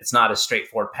it's not as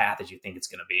straightforward path as you think it's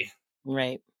going to be.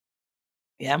 Right.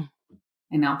 Yeah.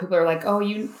 I know people are like, oh,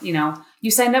 you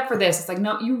signed up for this. It's like,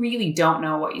 no, you really don't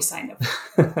know what you signed up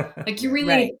for. Like you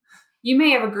really, you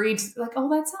may have agreed to like, oh,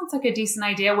 that sounds like a decent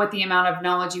idea with the amount of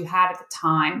knowledge you had at the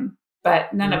time,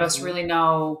 but none of us really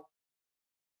know,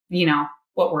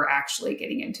 what we're actually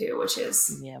getting into, which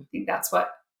is, I think that's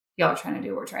what y'all are trying to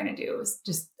do. We're trying to do is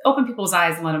just open people's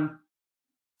eyes and let them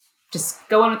just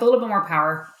go in with a little bit more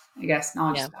power, I guess.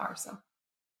 Knowledge is power. So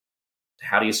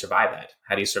how do you survive that?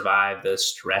 How do you survive the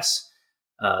stress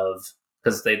of,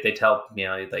 because they tell,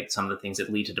 like some of the things that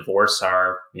lead to divorce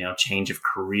are, change of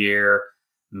career,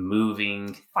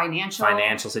 moving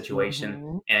financial situation.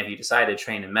 Mm-hmm. And if you decide to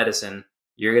train in medicine,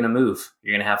 you're going to move.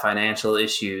 You're going to have financial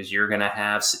issues. You're going to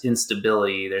have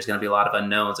instability. There's going to be a lot of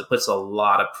unknowns. It puts a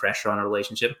lot of pressure on a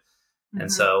relationship. Mm-hmm.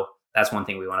 And so that's one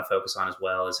thing we want to focus on as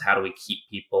well, is how do we keep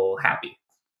people happy?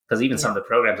 Because even some of the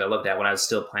programs I looked at when I was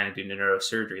still planning to do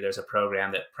neurosurgery, there's a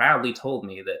program that proudly told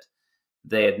me that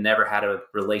they had never had a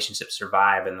relationship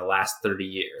survive in the last 30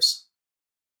 years.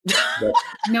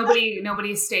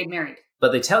 Nobody stayed married.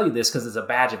 But they tell you this because it's a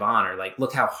badge of honor. Like,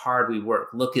 look how hard we work.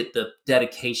 Look at the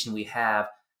dedication we have.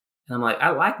 And I'm like, I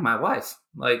like my wife.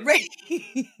 Like, Right.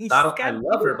 I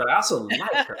love her, but I also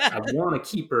like her. I want to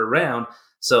keep her around.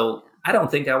 So I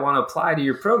don't think I want to apply to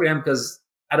your program because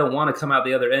I don't want to come out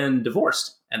the other end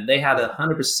divorced. And they had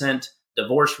 100%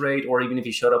 divorce rate, or even if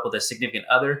you showed up with a significant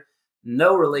other,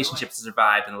 no relationships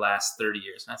survived in the last 30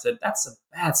 years. And I said, that's a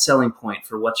bad selling point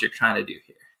for what you're trying to do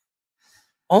here.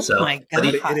 Oh my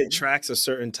God. But it attracts a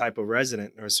certain type of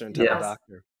resident or a certain type of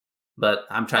doctor. But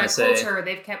I'm trying to say, culture,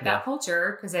 they've kept that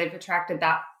culture because they've attracted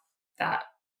that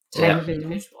type of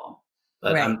individual.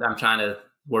 But we're trying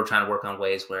to work on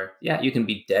ways where, you can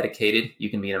be dedicated, you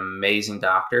can be an amazing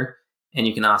doctor, and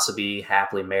you can also be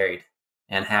happily married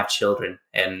and have children.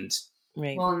 And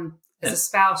well, as a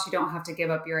spouse, you don't have to give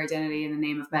up your identity in the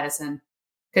name of medicine,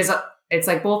 because it's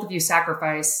like both of you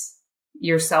sacrifice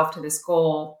yourself to this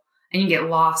goal, and you get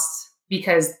lost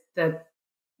because the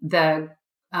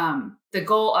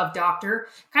goal of doctor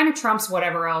kind of trumps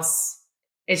whatever else.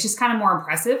 It's just kind of more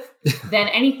impressive than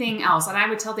anything else. And I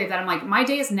would tell Dave that I'm like, my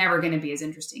day is never going to be as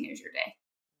interesting as your day.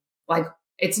 Like,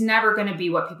 it's never going to be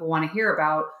what people want to hear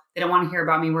about. They don't want to hear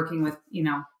about me working with,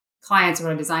 clients or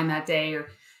what I designed that day, or,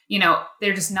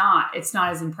 they're just not, it's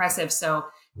not as impressive. So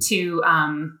to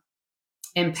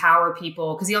empower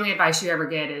people, because the only advice you ever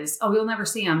get is, oh, we'll never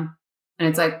see them. And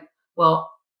it's like,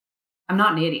 well, I'm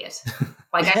not an idiot.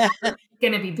 Like, I'm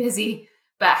going to be busy,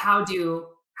 but how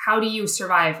do you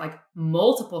survive like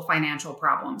multiple financial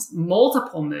problems,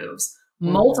 multiple moves,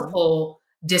 multiple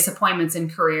disappointments in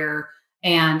career,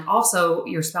 and also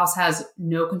your spouse has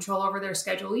no control over their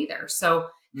schedule either. So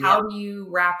how do you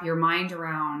wrap your mind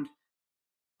around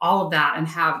all of that and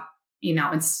have,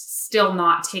 and still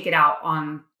not take it out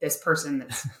on this person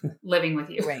that's living with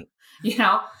you, right?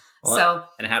 Well,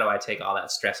 and how do I take all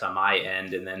that stress on my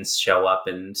end and then show up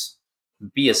and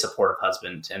be a supportive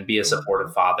husband and be a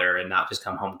supportive father, and not just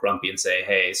come home grumpy and say,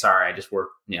 hey, sorry, I just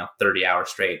worked, 30 hours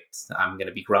straight. I'm going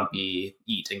to be grumpy,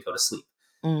 eat and go to sleep.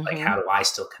 Like, how do I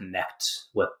still connect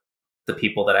with the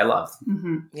people that I love?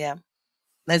 Mm-hmm. Yeah.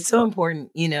 That's so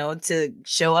important, to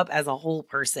show up as a whole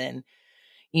person,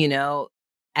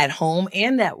 at home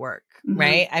and at work.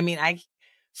 Right. I mean,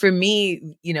 for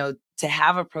me, to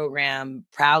have a program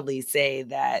proudly say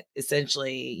that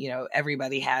essentially,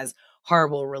 everybody has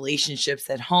horrible relationships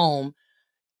at home,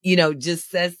 just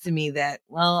says to me that,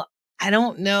 well, I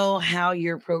don't know how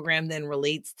your program then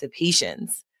relates to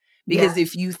patients. Because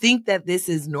if you think that this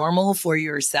is normal for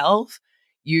yourself,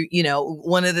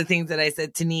 one of the things that I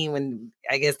said to Nee when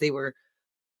I guess they were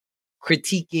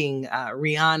critiquing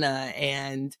Rihanna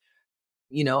and,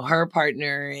 her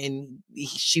partner, and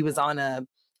she was on a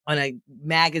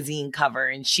magazine cover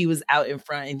and she was out in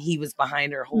front and he was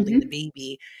behind her holding the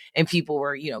baby, and people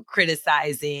were,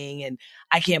 criticizing, and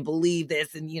I can't believe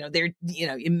this. And, they're,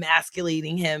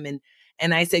 emasculating him.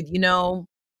 And I said,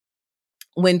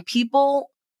 when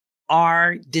people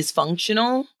are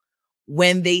dysfunctional,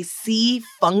 when they see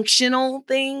functional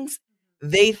things,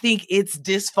 they think it's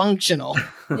dysfunctional.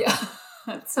 Yeah,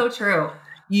 that's so true.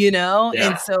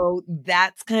 And so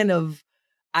that's kind of,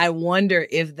 I wonder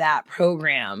if that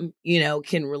program,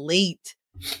 can relate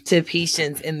to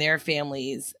patients and their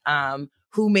families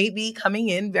who may be coming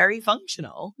in very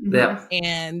functional. Yeah.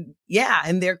 And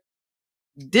they're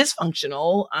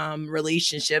dysfunctional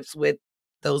relationships with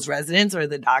those residents or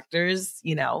the doctors.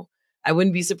 I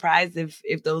wouldn't be surprised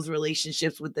if those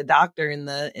relationships with the doctor and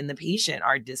the patient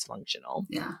are dysfunctional.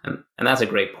 Yeah. And that's a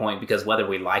great point, because whether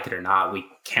we like it or not, we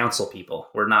counsel people.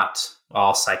 We're not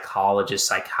all psychologists,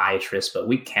 psychiatrists, but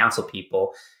we counsel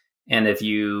people. And if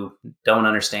you don't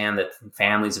understand that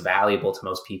family is valuable to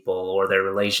most people, or their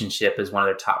relationship is one of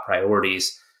their top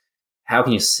priorities, how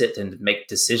can you sit and make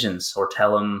decisions or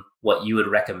tell them what you would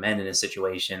recommend in a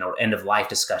situation, or end of life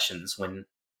discussions, when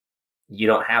you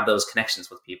don't have those connections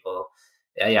with people?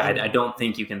 I don't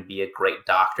think you can be a great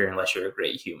doctor unless you're a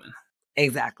great human.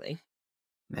 Exactly.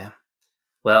 Yeah.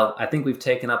 Well, I think we've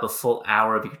taken up a full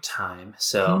hour of your time,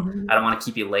 so I don't want to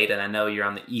keep you late. And I know you're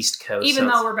on the East Coast. Even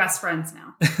though we're best friends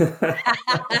now.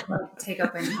 Take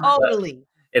up any Totally.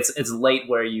 it's late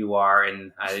where you are,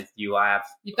 and you've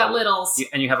got littles,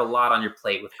 and you have a lot on your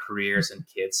plate with careers and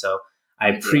kids. So I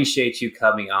appreciate you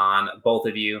coming on, both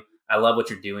of you. I love what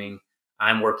you're doing.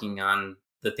 I'm working on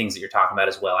the things that you're talking about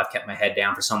as well. I've kept my head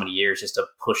down for so many years just to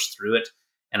push through it,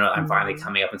 and I'm finally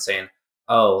coming up and saying,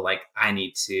 oh, like I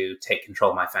need to take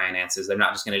control of my finances. They're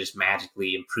not just going to just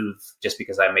magically improve just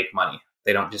because I make money.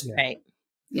 They don't just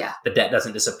the debt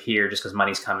doesn't disappear just because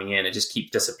money's coming in. It just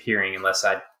keeps disappearing unless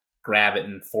I grab it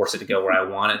and force it to go where I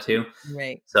want it to.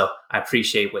 Right. So I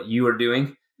appreciate what you are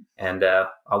doing, and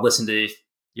I'll listen to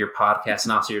your podcast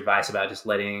and also your advice about just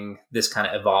letting this kind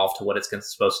of evolve to what it's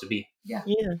supposed to be. Yeah.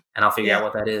 And I'll figure out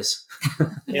what that is.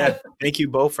 Thank you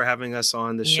both for having us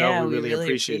on the show. Yeah, we really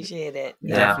appreciate it.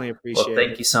 Definitely appreciate it. Well,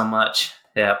 thank you so much.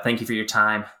 Yeah. Thank you for your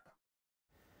time.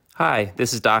 Hi,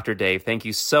 this is Dr. Dave. Thank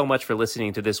you so much for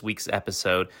listening to this week's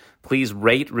episode. Please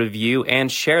rate, review,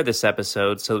 and share this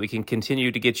episode so that we can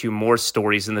continue to get you more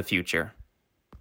stories in the future.